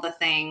 all the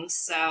things.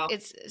 So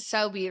it's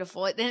so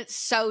beautiful. And it's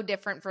so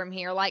different from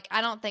here. Like,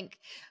 I don't think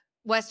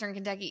Western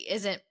Kentucky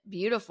isn't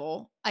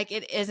beautiful. Like,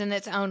 it is in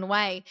its own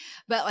way.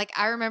 But like,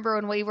 I remember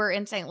when we were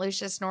in St.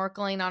 Lucia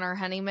snorkeling on our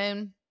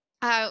honeymoon,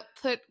 I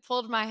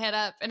pulled my head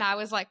up and I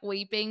was like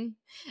weeping,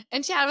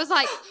 and Chad was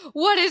like,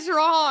 what is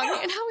wrong?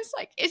 And I was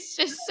like, it's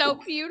just so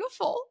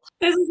beautiful.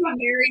 This is a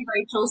very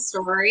Rachel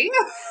story.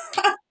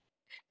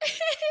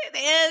 It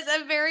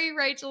is a very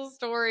Rachel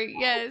story.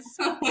 Yes.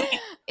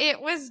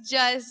 It was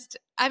just,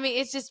 I mean,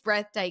 it's just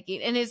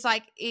breathtaking. And it's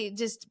like, it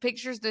just,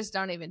 pictures just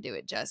don't even do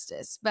it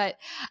justice. But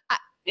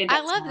I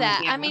love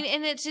that. Yeah. I mean,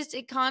 and it's just,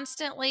 it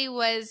constantly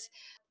was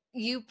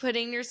you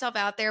putting yourself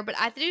out there. But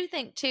I do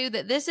think too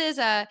that this is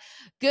a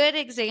good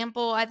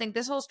example. I think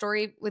this whole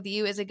story with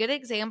you is a good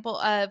example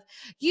of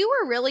you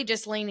were really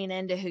just leaning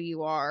into who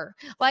you are.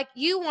 Like,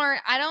 you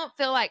weren't, I don't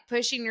feel like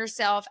pushing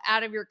yourself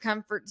out of your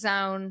comfort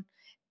zone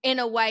in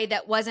a way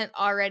that wasn't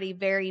already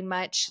very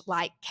much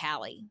like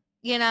Kallie.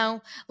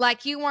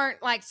 Like you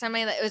weren't like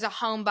somebody that was a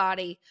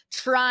homebody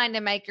trying to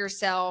make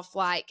yourself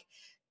like,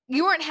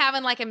 you weren't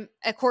having like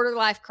a quarter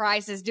life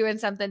crisis doing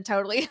something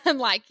totally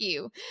unlike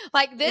you.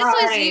 Like, this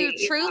was you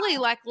truly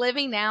like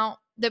living out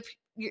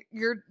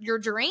your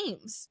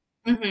dreams.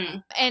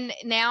 And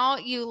now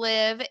you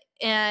live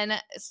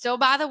still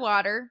by the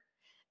water,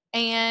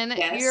 and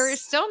you're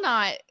still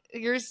not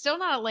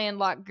a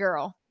landlocked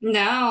girl.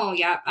 No,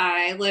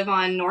 I live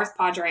on North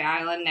Padre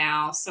Island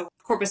now. So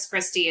Corpus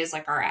Christi is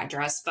like our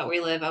address, but we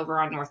live over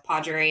on North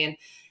Padre, and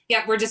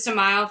we're just a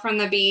mile from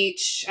the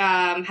beach,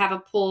 have a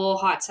pool,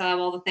 hot tub,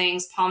 all the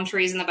things, palm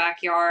trees in the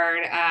backyard.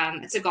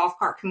 It's a golf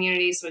cart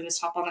community, so we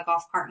just hop on the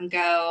golf cart and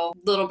go.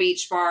 Little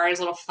beach bars,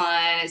 little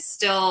fun. It's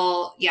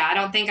still, I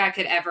don't think I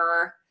could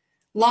ever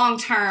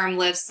long-term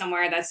live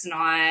somewhere that's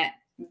not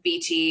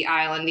beachy,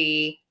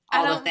 islandy,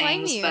 all the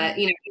things. But,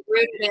 it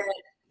rooted it.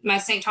 My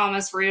St.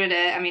 Thomas rooted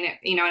it. I mean, and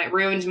it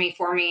ruined me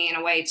for me in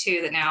a way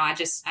too, that now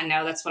I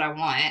know that's what I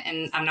want,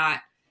 and I'm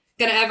not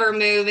going to ever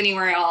move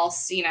anywhere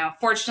else,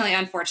 fortunately,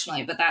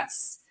 unfortunately, but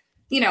that's,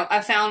 I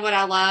found what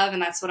I love,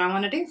 and that's what I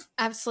want to do.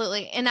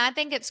 Absolutely. And I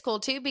think it's cool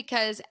too,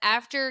 because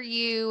after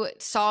you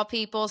saw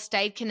people,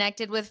 stayed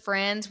connected with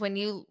friends when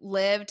you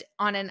lived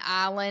on an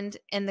island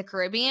in the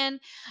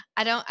Caribbean,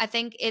 I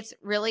think it's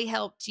really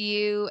helped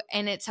you,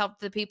 and it's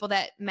helped the people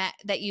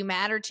that you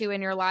matter to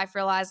in your life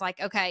realize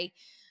like, okay,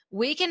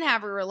 we can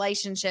have a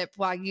relationship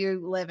while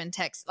you live in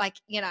Texas, like,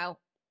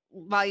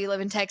 while you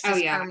live in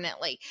Texas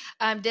permanently.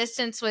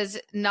 Distance was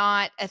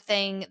not a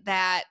thing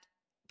that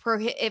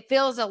it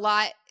feels a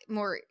lot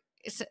more,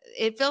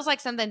 it feels like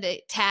something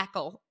to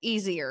tackle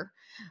easier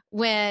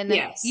when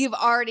Yes. you've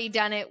already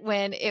done it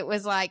when it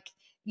was like,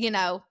 you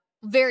know,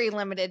 very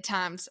limited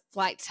times,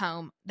 flights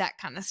home, that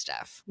kind of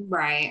stuff.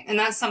 Right. And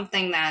that's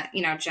something that,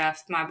 you know,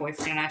 Jeff, my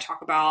boyfriend, and I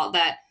talk about,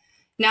 that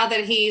now that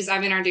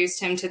I've introduced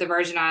him to the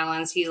Virgin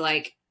Islands, he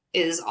like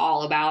is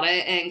all about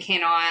it and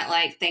cannot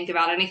like think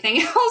about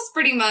anything else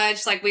pretty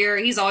much. Like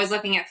he's always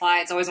looking at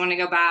flights, always wanting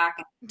to go back.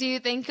 Do you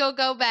think you'll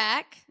go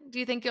back? Do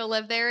you think you'll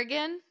live there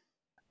again?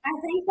 I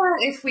think that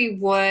if we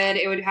would,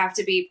 it would have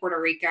to be Puerto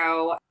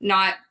Rico.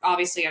 Not,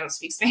 obviously, I don't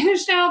speak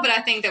Spanish now, but I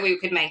think that we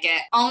could make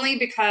it. Only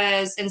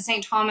because in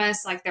St.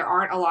 Thomas, like, there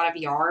aren't a lot of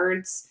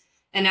yards.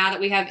 And now that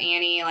we have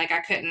Annie, like, I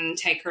couldn't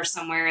take her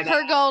somewhere that...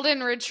 Her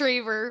golden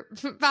retriever,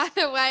 by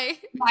the way.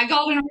 My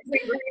golden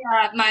retriever,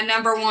 my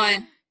number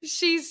one.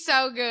 She's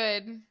so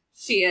good.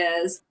 She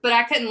is. But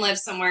I couldn't live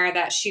somewhere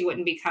that she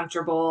wouldn't be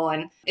comfortable.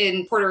 And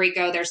in Puerto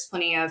Rico, there's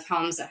plenty of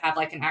homes that have,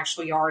 like, an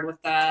actual yard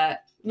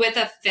with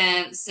a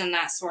fence and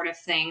that sort of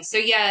thing. So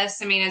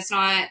yes, I mean, it's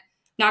not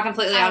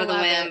completely out of the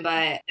wind,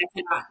 but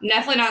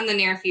definitely not in the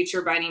near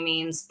future by any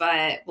means,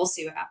 but we'll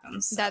see what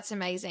happens. That's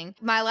amazing.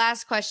 My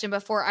last question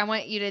before I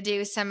want you to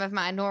do some of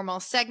my normal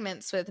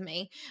segments with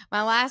me.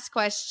 My last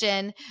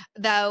question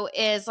though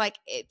is like,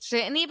 to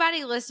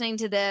anybody listening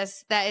to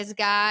this that has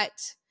got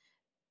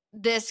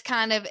this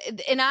kind of,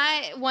 and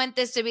I want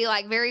this to be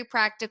like very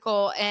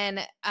practical and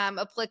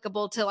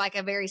applicable to like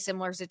a very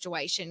similar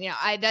situation. You know,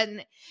 I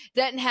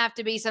doesn't have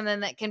to be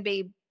something that can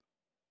be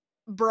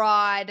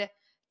broad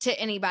to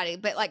anybody,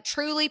 but like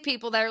truly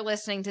people that are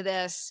listening to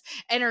this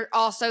and are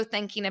also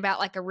thinking about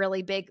like a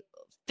really big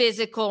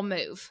physical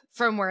move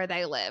from where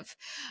they live.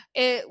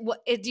 Do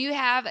you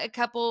have a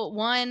couple,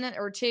 one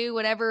or two,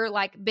 whatever,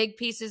 like big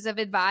pieces of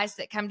advice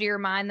that come to your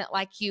mind that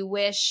like you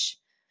wish,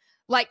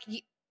 like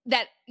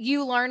that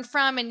you learned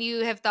from and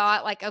you have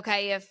thought like,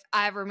 okay, if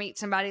I ever meet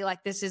somebody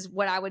like this is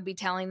what I would be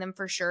telling them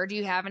for sure. Do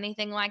you have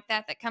anything like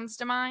that comes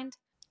to mind?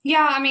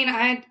 Yeah. I mean,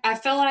 I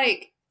feel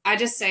like I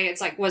just say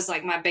it's like, was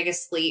like my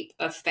biggest leap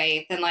of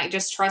faith and like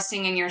just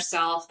trusting in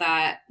yourself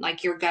that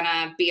like, you're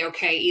gonna be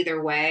okay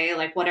either way,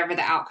 like whatever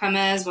the outcome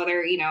is,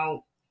 whether, you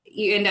know,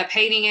 you end up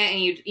hating it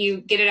and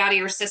you get it out of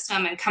your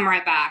system and come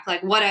right back,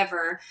 like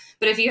whatever.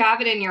 But if you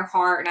have it in your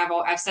heart, and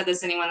I've said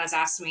this to anyone that's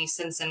asked me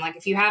since then, like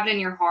if you have it in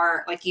your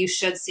heart, like you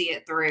should see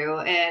it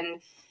through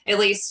and at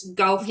least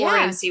go for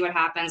it and see what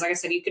happens. Like I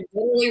said, you could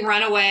totally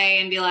run away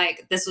and be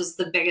like, this was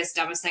the biggest,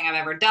 dumbest thing I've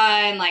ever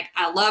done. Like,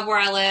 I love where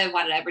I live.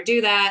 Why did I ever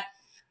do that?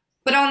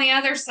 But on the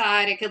other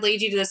side, it could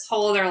lead you to this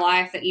whole other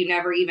life that you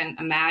never even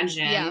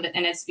imagined. Yeah.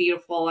 And it's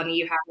beautiful. And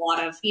you have a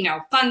lot of, you know,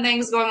 fun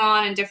things going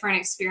on and different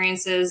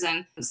experiences.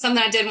 And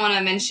something I did want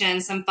to mention,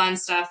 some fun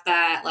stuff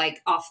that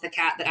like off the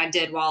cat that I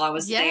did while I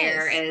was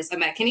there is I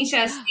met Kenny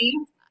Chesney,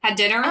 had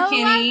dinner with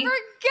Kenny,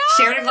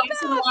 shared a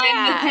glass of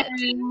wine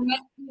with him.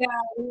 Yeah,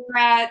 we were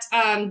at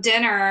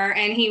dinner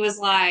and he was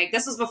like,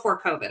 this was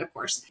before COVID, of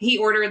course. He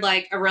ordered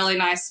like a really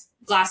nice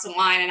glass of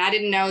wine and I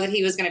didn't know that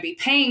he was going to be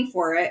paying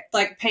for it,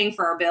 like paying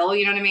for our bill,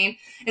 you know what I mean?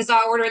 And so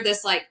I ordered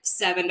this like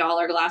 $7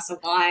 glass of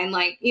wine,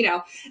 like, you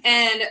know,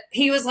 and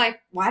he was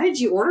like, why did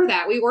you order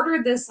that? We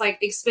ordered this like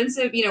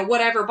expensive, you know,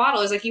 whatever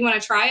bottle. He's like, you want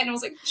to try it? And I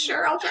was like,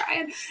 sure, I'll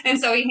try it. And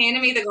so he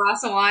handed me the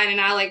glass of wine and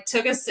I like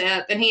took a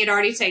sip and he had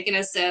already taken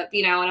a sip,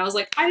 you know, and I was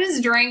like, I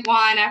just drank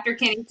wine after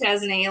Kenny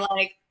Chesney,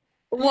 like,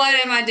 what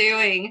am I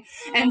doing?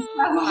 And so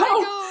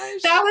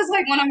that was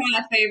like one of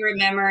my favorite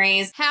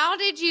memories. How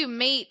did you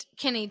meet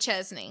Kenny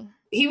Chesney?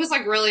 He was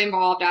like really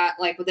involved at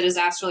like with the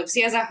disaster relief.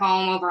 He has a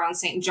home over on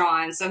St.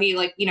 John. So he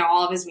like, you know,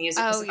 all of his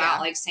music was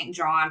about like St.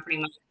 John,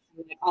 pretty much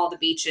like, all the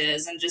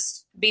beaches and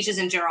just beaches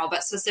in general,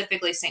 but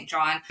specifically St.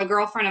 John. A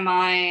girlfriend of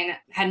mine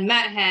had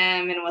met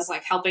him and was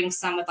like helping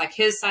some with like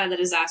his side of the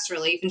disaster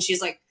relief. And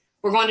she's like,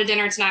 we're going to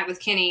dinner tonight with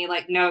Kenny,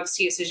 like, no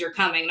excuses, you're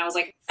coming. And I was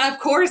like, of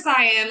course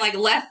I am, like,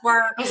 left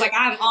work. I was like,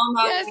 I'm on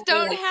my way. Yes,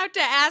 don't have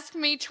to ask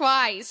me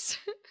twice.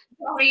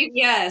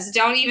 Yes,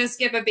 don't even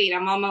skip a beat.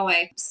 I'm on my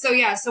way. So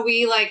yeah, so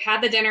we like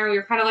had the dinner. We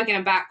were kind of like in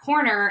a back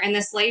corner and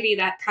this lady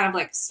that kind of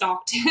like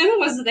stalked him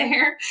was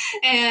there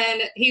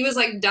and he was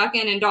like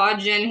ducking and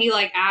dodging. He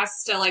like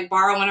asked to like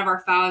borrow one of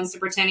our phones to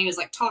pretend he was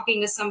like talking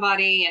to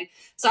somebody. And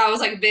so I was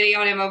like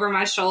videoing him over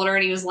my shoulder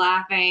and he was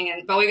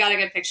laughing but we got a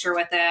good picture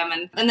with him.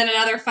 And then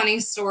another funny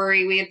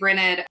story, we had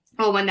rented,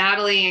 when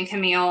Natalie and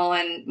Camille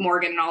and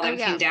Morgan and all them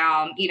came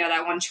down, you know,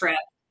 that one trip.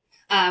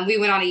 We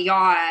went on a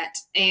yacht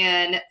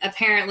and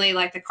apparently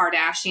like the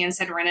Kardashians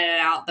had rented it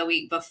out the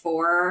week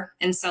before.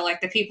 And so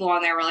like the people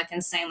on there were like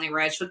insanely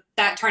rich, but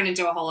that turned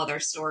into a whole other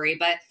story.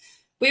 But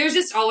it was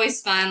just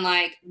always fun,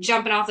 like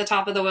jumping off the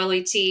top of the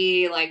Willie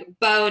T, like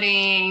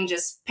boating,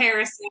 just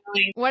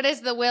parasailing. What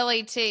is the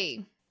Willie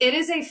T? It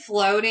is a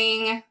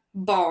floating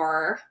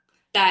bar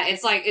that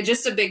it's like, it's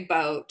just a big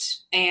boat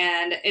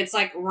and it's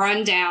like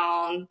run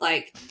down,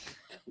 like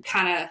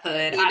kind of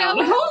hood. I don't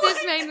know what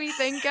this made me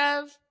think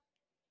of.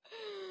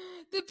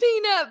 The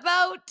peanut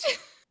boat.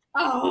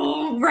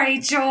 Oh,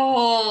 Rachel.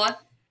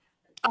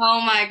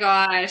 Oh my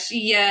gosh.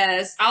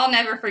 Yes. I'll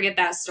never forget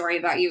that story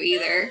about you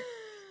either.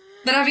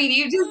 But I mean,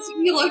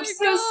 you looked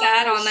so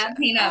sad on that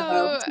peanut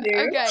boat too.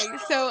 Okay.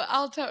 So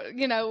I'll tell,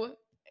 you know,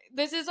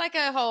 this is like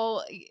a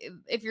whole,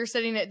 if you're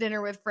sitting at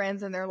dinner with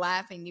friends and they're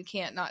laughing, you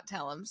can't not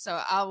tell them. So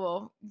I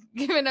will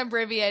give an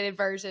abbreviated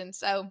version.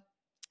 So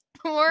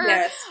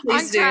we're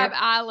on Crab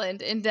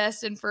Island in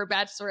Destin for a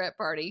bachelorette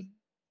party.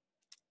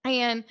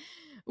 And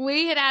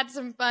we had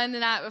some fun the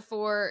night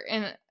before,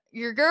 and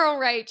your girl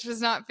Rach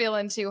was not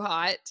feeling too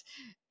hot.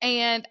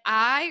 And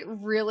I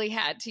really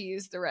had to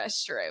use the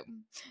restroom.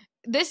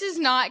 This is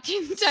not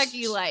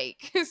Kentucky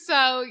Lake,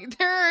 so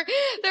there are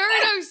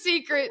no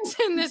secrets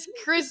in this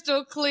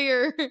crystal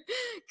clear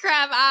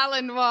Crab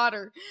Island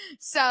water.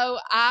 So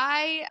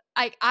I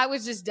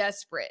was just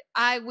desperate.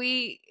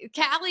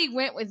 Kallie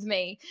went with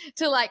me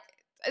to like,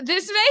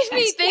 this made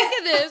me think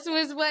of this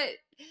was what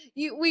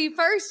we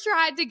first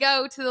tried to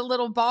go to the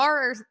little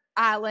bar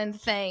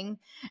island thing,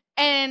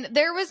 and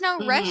there was no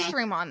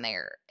restroom on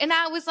there, and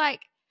I was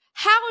like,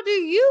 how do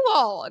you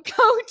all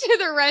go to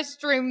the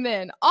restroom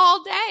then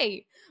all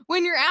day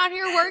when you're out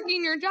here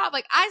working your job?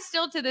 Like, I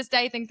still to this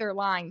day think they're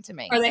lying to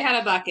me. Or they had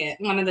a bucket,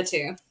 one of the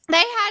two. They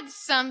had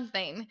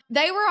something.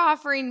 They were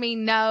offering me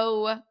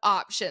no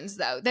options,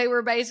 though. They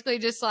were basically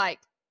just like,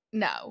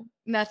 no,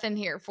 nothing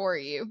here for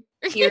you.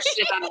 You're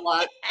shit out of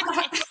luck.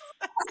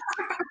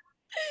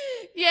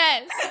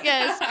 Yes.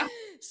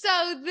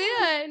 So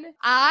then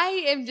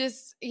I am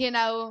just,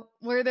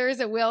 where there's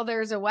a will,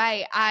 there's a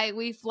way.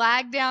 We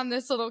flagged down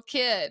this little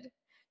kid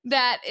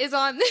that is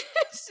on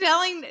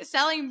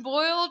selling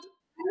boiled.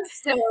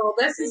 Still,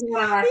 this is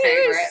one of my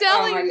favorites. He was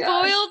selling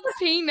boiled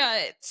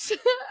peanuts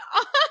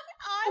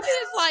on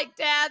his like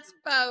dad's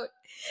boat.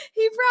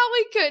 He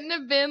probably couldn't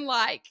have been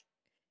like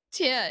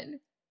 10.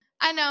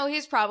 I know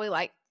he's probably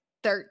like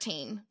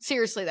 13.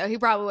 Seriously though, he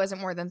probably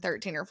wasn't more than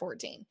 13 or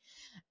 14.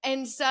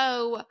 And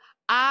so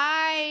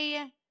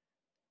I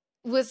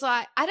was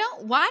like, why did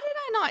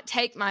I not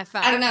take my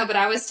phone? I don't know, but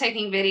I was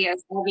taking videos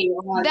of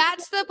you.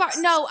 That's the part.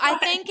 No, I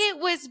think it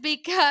was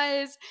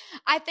because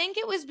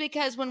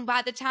when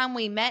by the time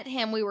we met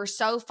him, we were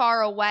so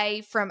far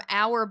away from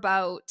our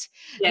boat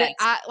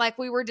that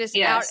we were just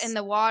out in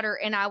the water,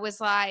 and I was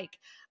like,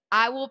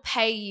 I will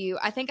pay you.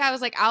 I think I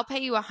was like, I'll pay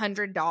you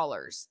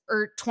 $100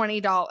 or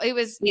 $20. It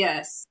was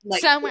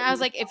somewhere. I was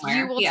like, if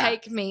you will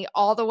take me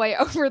all the way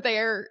over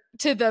there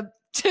to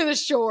the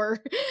shore.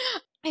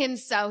 And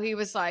so he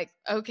was like,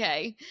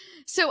 okay.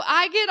 So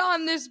I get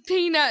on this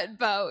peanut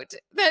boat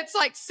that's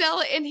like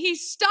selling, and he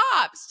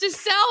stops to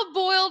sell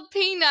boiled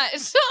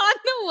peanuts on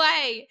the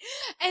way.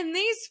 And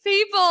these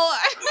people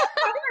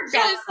are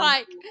just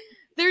like,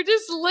 they're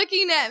just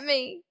looking at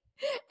me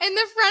in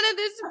the front of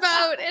this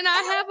boat, and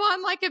I have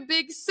on like a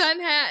big sun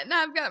hat, and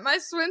I've got my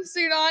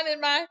swimsuit on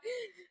and my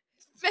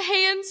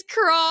hands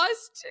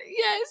crossed.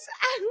 Yes,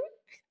 I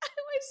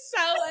was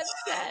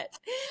so upset.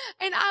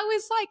 And I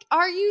was like,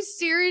 are you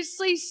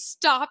seriously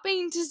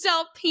stopping to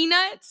sell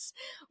peanuts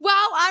while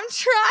I'm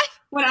trying?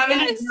 When I'm in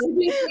I'm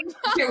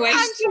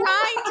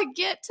trying to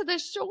get to the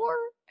shore.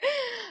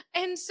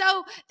 And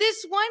so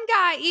this one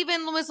guy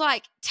even was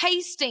like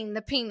tasting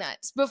the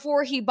peanuts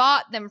before he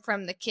bought them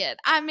from the kid.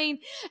 I mean,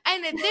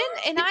 and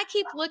I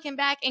keep looking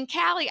back, and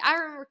I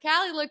remember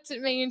Kallie looked at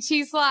me and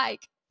she's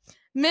like,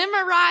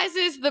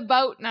 memorizes the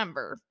boat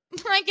number.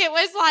 Like it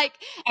was like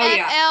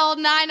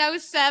FL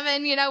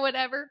 907,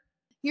 whatever.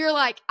 You're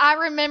like, I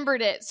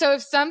remembered it. So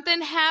if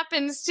something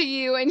happens to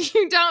you and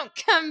you don't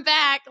come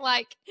back,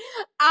 like,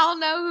 I'll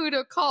know who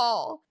to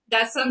call.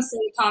 That's some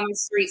common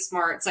street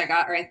smarts I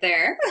got right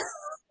there.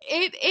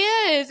 It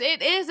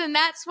is. And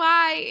that's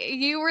why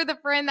you were the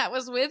friend that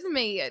was with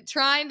me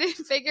trying to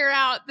figure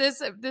out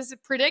this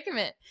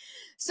predicament.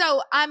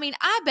 So, I mean,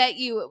 I bet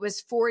you it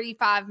was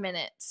 45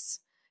 minutes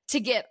to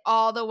get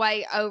all the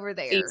way over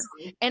there.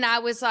 Easily. And I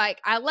was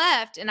like, I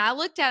left and I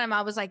looked at him.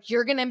 I was like,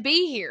 you're going to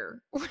be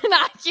here when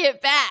I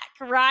get back,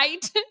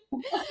 right?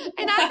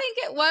 And I think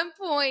at one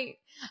point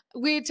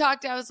we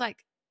talked, I was like,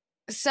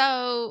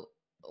 so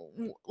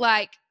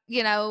like,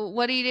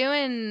 what are you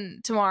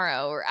doing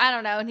tomorrow? Or I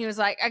don't know. And he was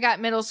like, I got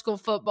middle school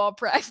football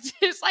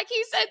practice. Like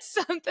he said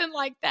something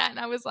like that. And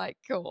I was like,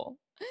 cool.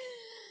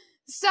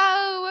 So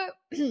I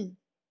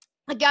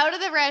go to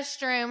the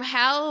restroom.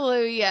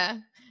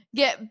 Hallelujah.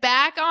 Get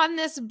back on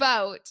this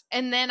boat.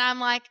 And then I'm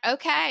like,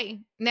 okay,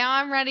 now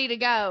I'm ready to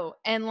go.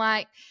 And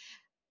like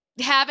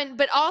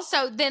but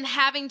also then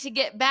having to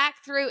get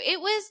back through,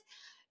 it was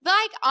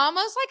like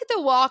almost like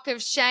the walk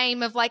of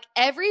shame of like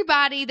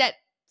everybody that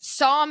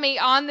saw me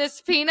on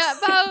this peanut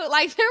boat.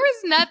 Like there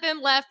was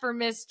nothing left for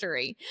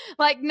mystery.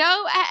 Like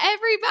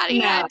everybody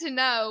had to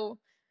know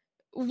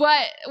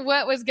what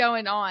was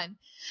going on.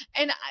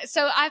 And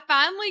so I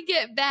finally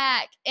get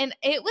back, and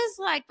it was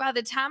like by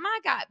the time I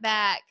got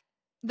back,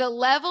 the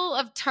level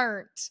of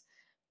turnt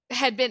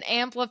had been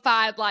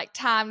amplified like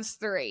times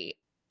 3.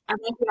 I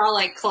think we all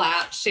like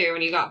clapped too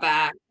when you got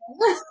back.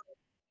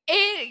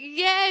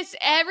 Yes,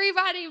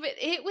 everybody, but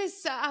it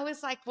was so, I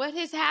was like, what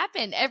has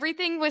happened?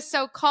 Everything was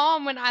so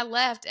calm when I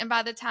left. And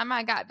by the time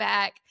I got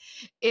back,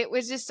 it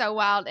was just so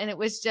wild. And it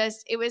was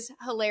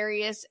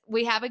hilarious.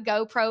 We have a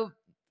GoPro.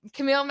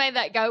 Camille made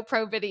that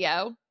GoPro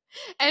video.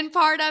 And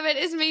part of it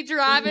is me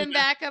driving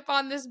back up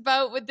on this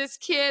boat with this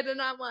kid.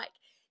 And I'm like,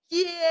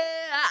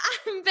 Yeah,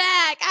 I'm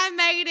back. I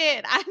made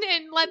it. I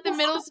didn't let the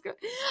middle school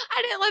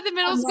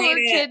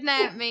schooler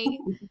kidnap me.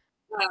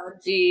 Oh,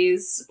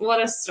 geez.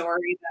 What a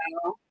story,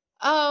 though.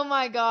 Oh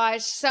my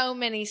gosh, so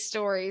many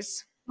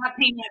stories. That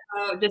peanut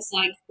boat just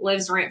like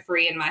lives rent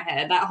free in my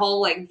head. That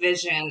whole like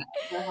vision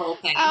of the whole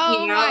thing,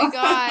 Oh you know? my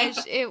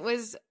gosh, it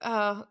was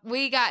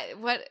we got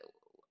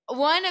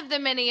one of the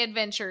many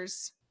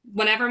adventures.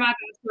 Whenever my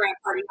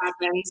bachelorette party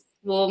happens,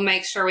 we'll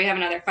make sure we have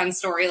another fun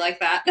story like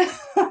that.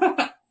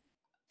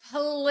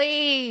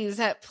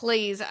 Please,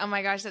 please. Oh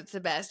my gosh, that's the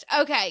best.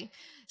 Okay.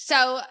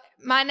 So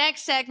my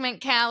next segment,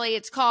 Kallie,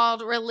 it's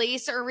called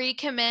Release or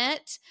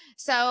Recommit.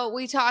 So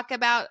we talk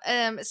about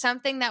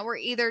something that we're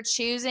either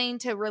choosing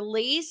to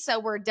release, so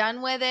we're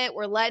done with it,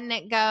 we're letting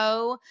it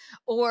go,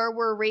 or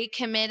we're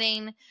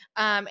recommitting,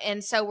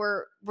 and so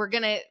we're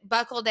gonna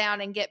buckle down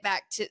and get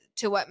back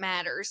to what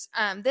matters.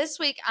 This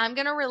week I'm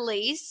gonna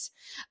release.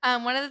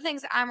 One of the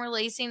things I'm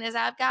releasing is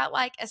I've got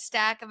like a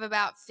stack of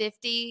about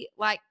 50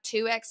 like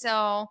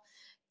 2XL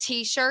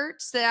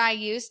t-shirts that I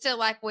used to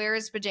like wear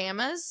as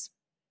pajamas.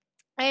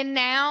 And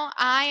now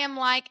I am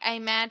like a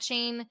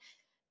matching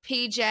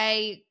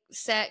PJ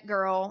set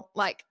girl,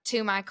 like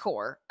to my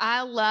core.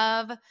 I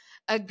love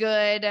a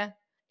good,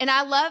 and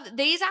I love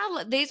these.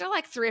 These are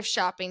like thrift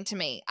shopping to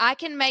me. I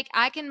can make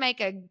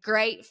a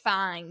great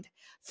find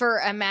for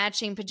a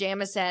matching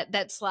pajama set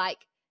that's like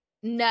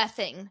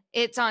nothing.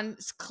 It's on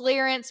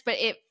clearance, but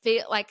it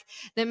feel like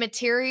the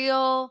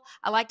material.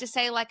 I like to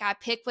say like I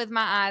pick with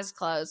my eyes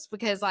closed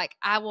because like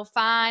I will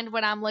find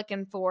what I'm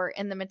looking for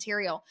in the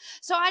material.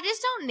 So I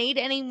just don't need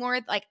any more.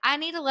 Like I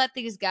need to let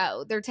these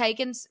go. They're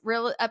taking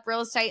real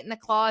estate in the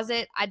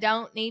closet. I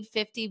don't need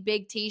 50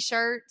 big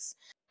t-shirts.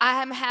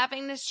 I am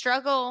having to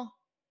struggle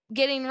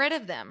getting rid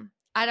of them.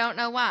 I don't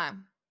know why,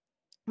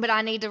 but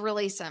I need to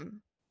release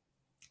them.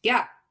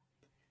 Yeah,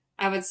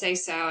 I would say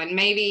so. And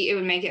maybe it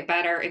would make it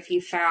better if you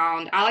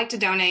found, I like to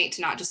donate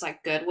to not just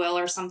like Goodwill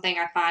or something.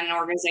 I find an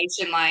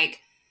organization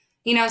like,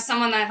 you know,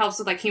 someone that helps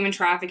with like human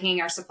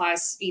trafficking or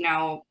supplies, you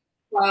know,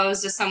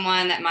 clothes to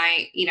someone that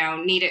might, you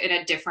know, need it in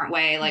a different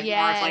way, like Yes.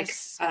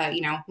 more of like,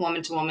 you know,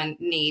 woman to woman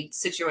need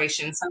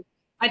situation. So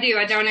I do.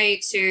 I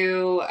donate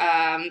to,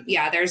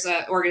 there's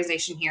an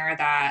organization here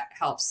that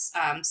helps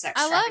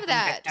sex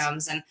trafficking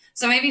victims. And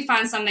so maybe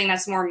find something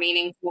that's more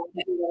meaningful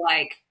that you're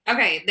like,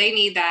 okay, they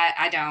need that.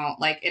 I don't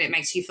like it. It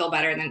makes you feel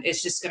better than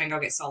it's just going to go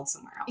get sold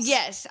somewhere else.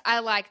 Yes, I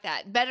like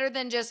that. Better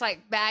than just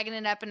like bagging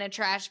it up in a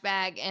trash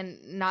bag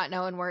and not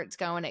knowing where it's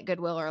going at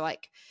Goodwill or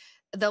like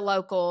the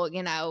local,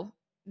 you know,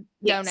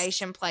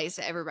 donation place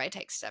that everybody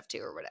takes stuff to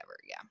or whatever.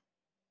 Yeah.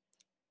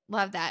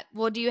 Love that.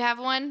 Well, do you have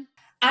one?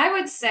 I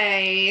would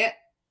say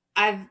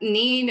I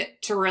need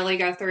to really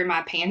go through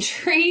my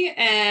pantry,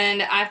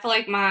 and I feel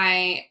like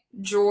my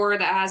drawer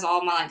that has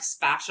all my like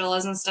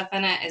spatulas and stuff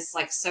in it is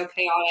like so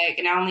chaotic,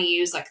 and I only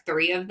use like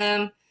 3 of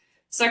them.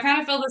 So I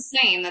kind of feel the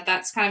same,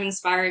 that's kind of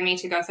inspiring me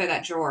to go through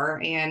that drawer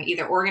and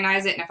either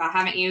organize it, and if I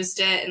haven't used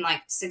it in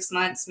like 6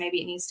 months,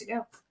 maybe it needs to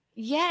go.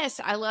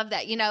 Yes, I love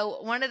that. You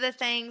know, one of the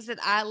things that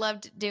I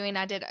loved doing,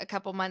 I did a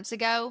couple months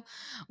ago,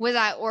 was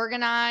I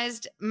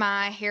organized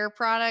my hair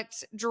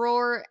products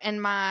drawer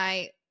and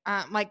my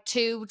like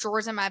 2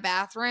 drawers in my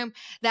bathroom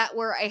that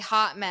were a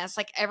hot mess.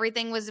 Like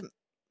everything was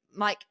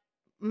like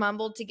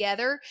mumbled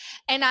together.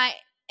 And I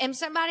am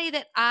somebody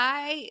that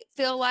I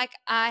feel like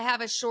I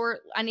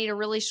need a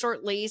really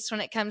short lease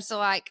when it comes to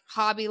like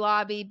Hobby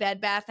Lobby,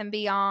 Bed Bath and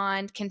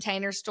Beyond,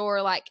 Container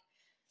Store. Like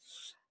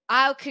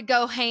I could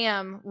go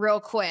ham real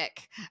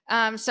quick.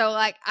 So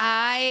like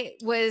I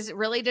was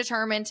really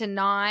determined to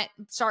not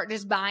start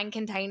just buying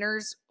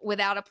containers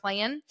without a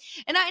plan.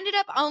 And I ended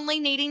up only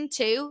needing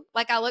 2.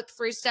 Like I looked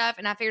through stuff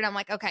and I figured I'm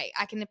like, okay,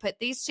 I can put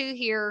these 2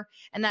 here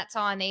and that's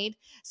all I need.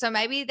 So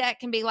maybe that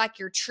can be like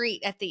your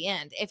treat at the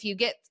end. If you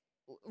get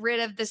rid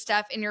of the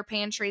stuff in your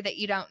pantry that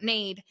you don't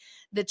need,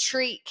 the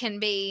treat can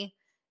be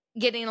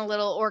getting a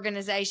little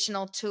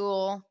organizational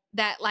tool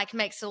that like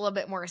makes it a little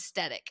bit more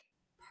aesthetic.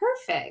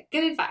 Perfect.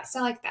 Good advice.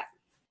 I like that.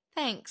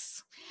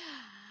 Thanks.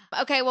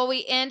 Okay, well,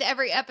 we end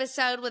every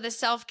episode with a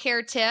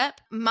self-care tip.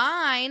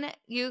 Mine,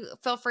 you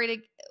feel free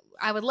to,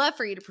 I would love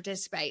for you to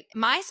participate.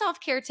 My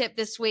self-care tip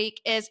this week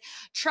is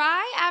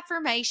try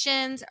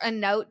affirmations, a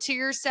note to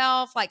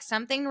yourself, like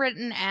something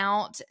written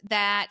out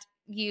that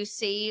you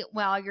see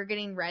while you're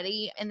getting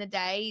ready in the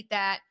day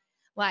that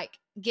like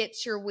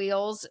gets your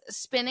wheels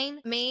spinning.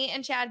 Me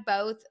and Chad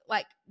both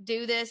like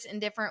do this in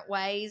different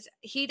ways.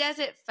 He does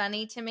it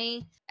funny to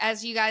me.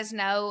 As you guys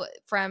know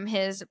from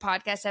his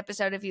podcast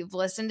episode, if you've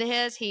listened to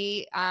his,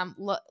 he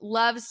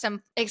loves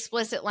some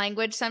explicit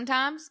language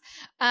sometimes.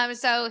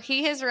 So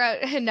he has wrote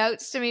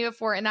notes to me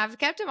before, and I've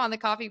kept him on the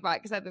coffee pot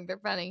because I think they're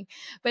funny.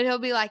 But he'll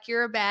be like,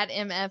 "You're a bad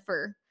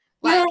MFer."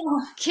 Like,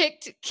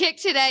 kick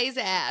today's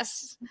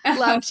ass.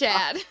 Love,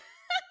 Chad.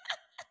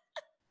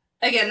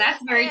 Again,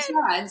 that's very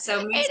Chad.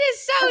 So it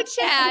is so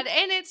Chad,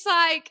 and it's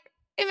like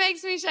it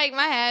makes me shake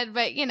my head,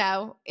 but you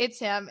know it's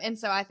him, and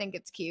so I think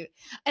it's cute.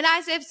 And I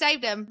have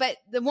saved him, but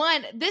the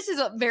one this is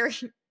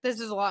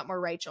a lot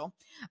more Rachel,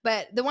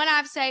 but the one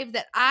I've saved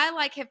that I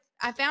like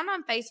I found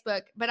on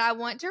Facebook, but I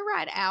want to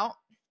write out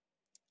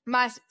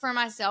for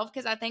myself,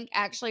 because I think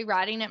actually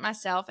writing it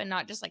myself and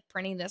not just like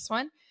printing this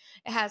one,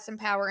 it has some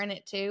power in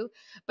it too.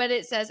 But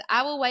it says,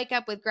 I will wake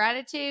up with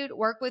gratitude,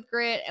 work with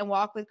grit, and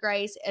walk with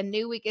grace. A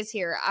new week is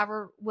here. I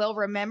will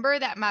remember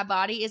that my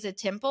body is a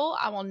temple.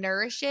 I will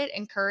nourish it,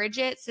 encourage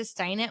it,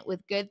 sustain it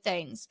with good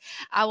things.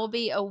 I will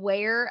be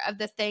aware of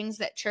the things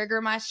that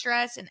trigger my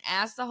stress and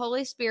ask the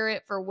Holy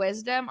Spirit for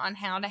wisdom on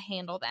how to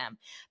handle them.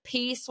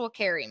 Peace will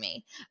carry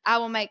me. I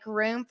will make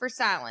room for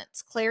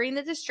silence, clearing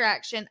the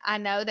distraction. I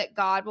know that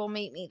God will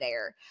meet me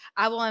there.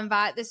 I will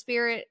invite the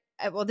Spirit.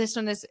 Well, this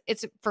one is,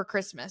 it's for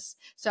Christmas.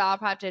 So I'll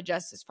have to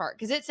adjust this part,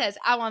 because it says,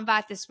 I will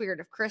invite the spirit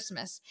of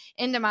Christmas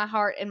into my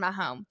heart and my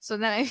home. So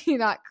then maybe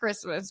not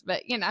Christmas,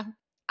 but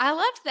I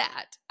loved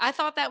that. I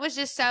thought that was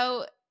just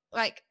so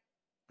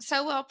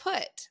well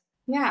put.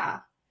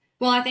 Yeah.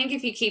 Well, I think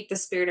if you keep the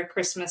spirit of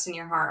Christmas in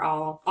your heart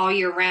all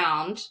year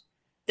round,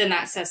 then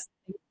that says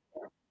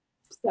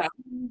so.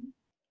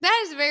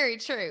 That is very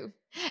true.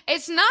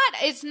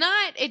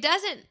 It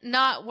doesn't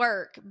not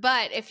work,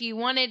 but if you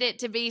wanted it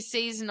to be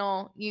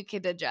seasonal, you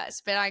could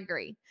adjust. But I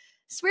agree.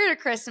 Spirit of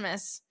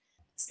Christmas.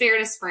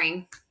 Spirit of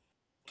spring.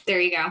 There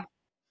you go.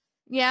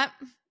 Yep.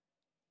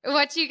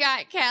 What you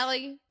got,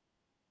 Kallie?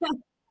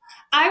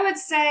 I would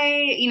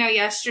say,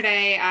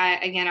 yesterday,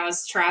 I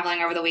was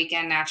traveling over the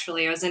weekend,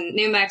 naturally. I was in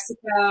New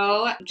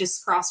Mexico,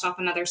 just crossed off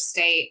another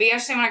state. But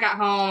yesterday when I got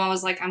home, I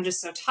was like, I'm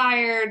just so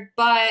tired,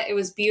 but it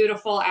was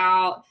beautiful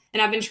out.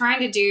 And I've been trying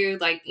to do,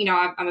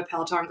 I'm a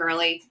Peloton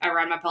girly. I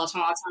ride my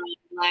Peloton all the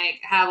time,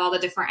 have all the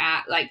different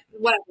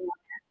whatever.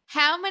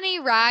 How many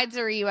rides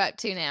are you up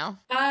to now?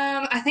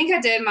 I think I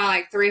did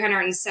my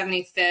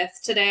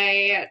 375th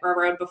today. I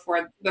rode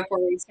before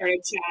we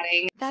started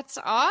chatting. That's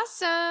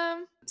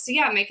awesome. So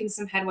yeah, making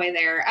some headway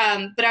there.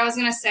 But I was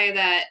going to say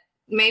that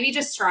maybe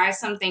just try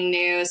something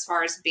new as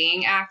far as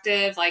being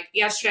active. Like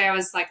yesterday I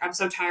was like, I'm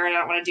so tired, I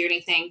don't want to do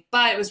anything,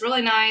 but it was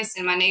really nice.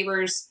 And my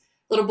neighbor's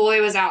little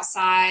boy was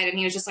outside and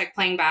he was just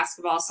playing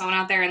basketball. So I went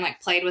out there and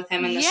played with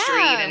him in the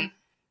street and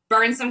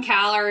burned some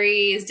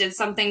calories, did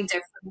something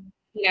different,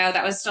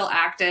 that was still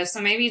active.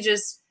 So maybe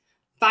just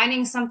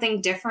finding something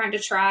different to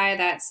try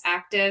that's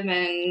active.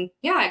 And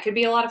yeah, it could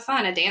be a lot of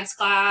fun. A dance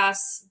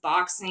class,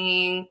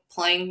 boxing,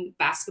 playing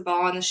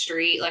basketball on the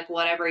street,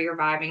 whatever you're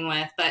vibing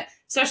with. But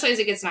especially as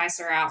it gets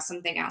nicer out,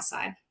 something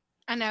outside.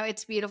 I know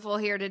it's beautiful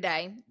here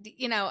today.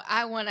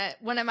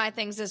 One of my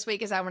things this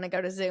week is I want to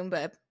go to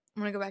Zumba. I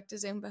want to go back to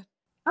Zumba.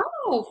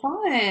 Oh,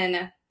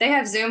 fun. They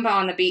have Zumba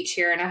on the beach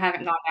here and I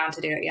haven't gone down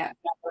to do it yet.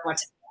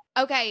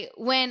 Okay,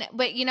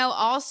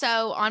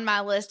 also on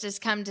my list is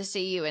come to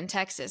see you in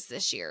Texas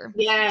this year.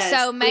 Yes.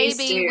 So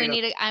maybe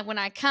when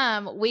I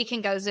come, we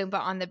can go Zumba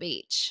on the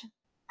beach.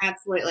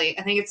 Absolutely.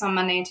 I think it's on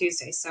Monday and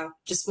Tuesday. So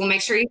we'll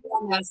make sure you do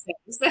on those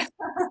things.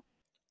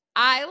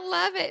 I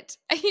love it.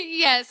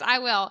 Yes, I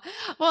will.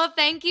 Well,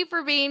 thank you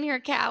for being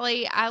here,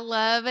 Kallie. I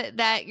love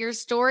that your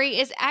story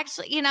is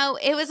actually,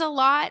 it was a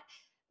lot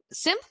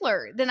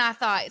simpler than I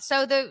thought.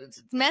 So the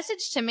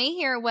message to me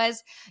here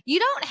was you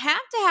don't have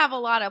to have a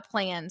lot of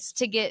plans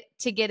to get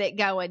it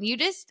going. You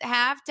just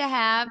have to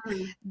have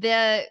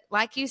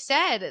like you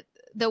said,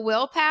 the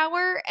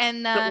willpower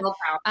and the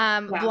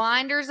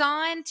blinders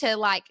on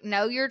to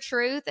know your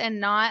truth and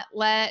not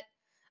let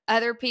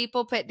other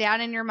people put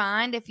down in your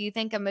mind if you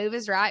think a move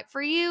is right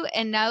for you,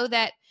 and know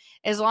that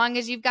as long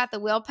as you've got the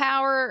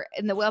willpower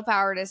and the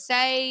willpower to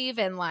save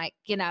and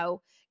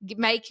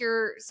make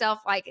yourself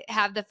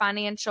have the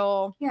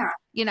financial,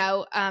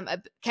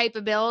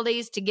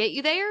 capabilities to get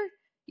you there,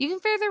 you can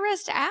figure the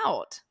rest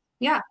out.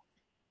 Yeah,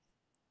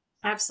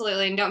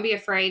 absolutely. And don't be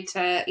afraid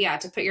to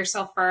put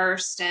yourself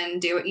first and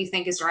do what you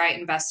think is right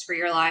and best for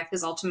your life.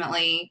 Because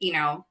ultimately,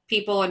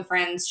 people and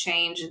friends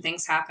change and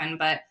things happen,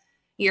 but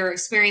your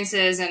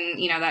experiences and,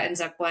 that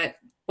ends up what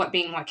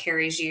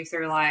carries you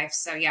through life.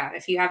 So yeah,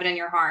 if you have it in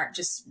your heart,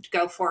 just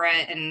go for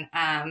it. And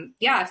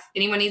if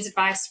anyone needs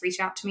advice, reach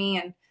out to me,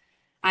 and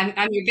I'm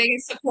your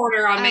biggest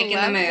supporter on making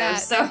the move.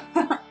 So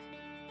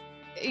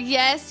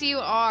yes, you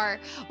are.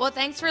 Well,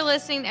 thanks for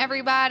listening,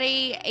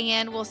 everybody,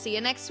 and we'll see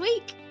you next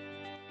week.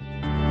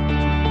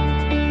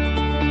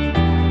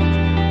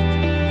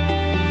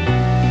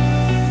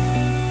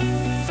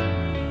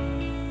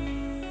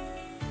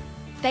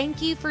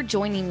 Thank you for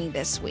joining me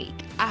this week.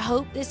 I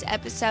hope this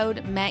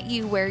episode met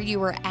you where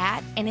you were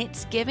at and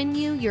it's given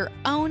you your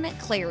own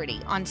clarity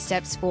on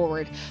steps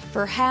forward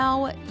for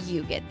how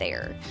you get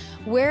there.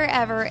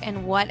 Wherever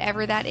and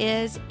whatever that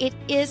is, it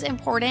is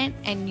important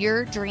and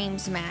your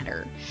dreams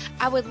matter.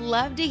 I would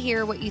love to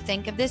hear what you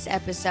think of this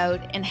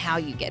episode and how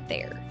you get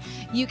there.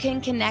 You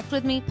can connect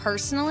with me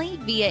personally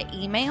via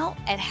email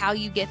at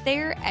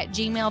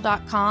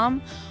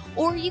howyougеттhere@gmail.com,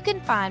 or you can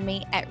find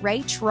me at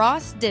Rach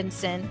Ross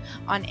Denson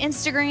on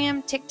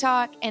Instagram,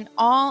 TikTok, and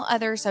all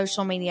other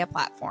social media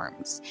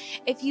platforms.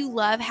 If you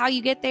love How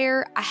You Get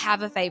There, I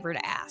have a favor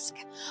to ask.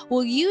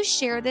 Will you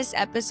share this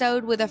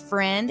episode with a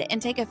friend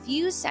and take a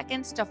few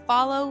seconds to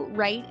follow,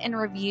 rate, and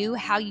review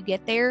How You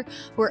Get There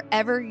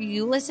wherever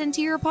you listen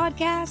to your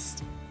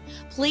podcast?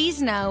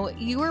 Please know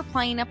you are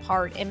playing a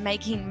part in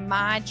making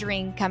my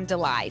dream come to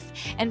life,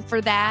 and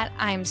for that,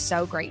 I am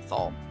so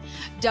grateful.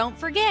 Don't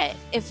forget,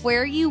 if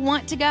where you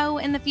want to go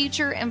in the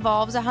future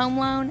involves a home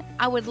loan,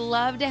 I would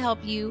love to help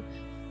you.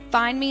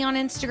 Find me on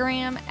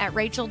Instagram at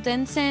Rachel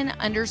Denson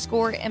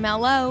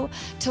 _MLO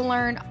to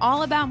learn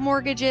all about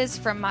mortgages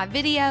from my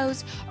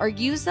videos, or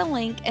use the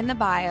link in the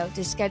bio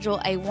to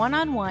schedule a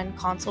one-on-one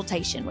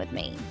consultation with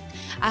me.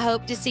 I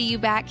hope to see you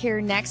back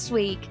here next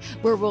week,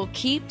 where we'll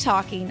keep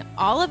talking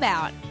all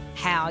about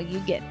how you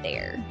get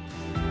there.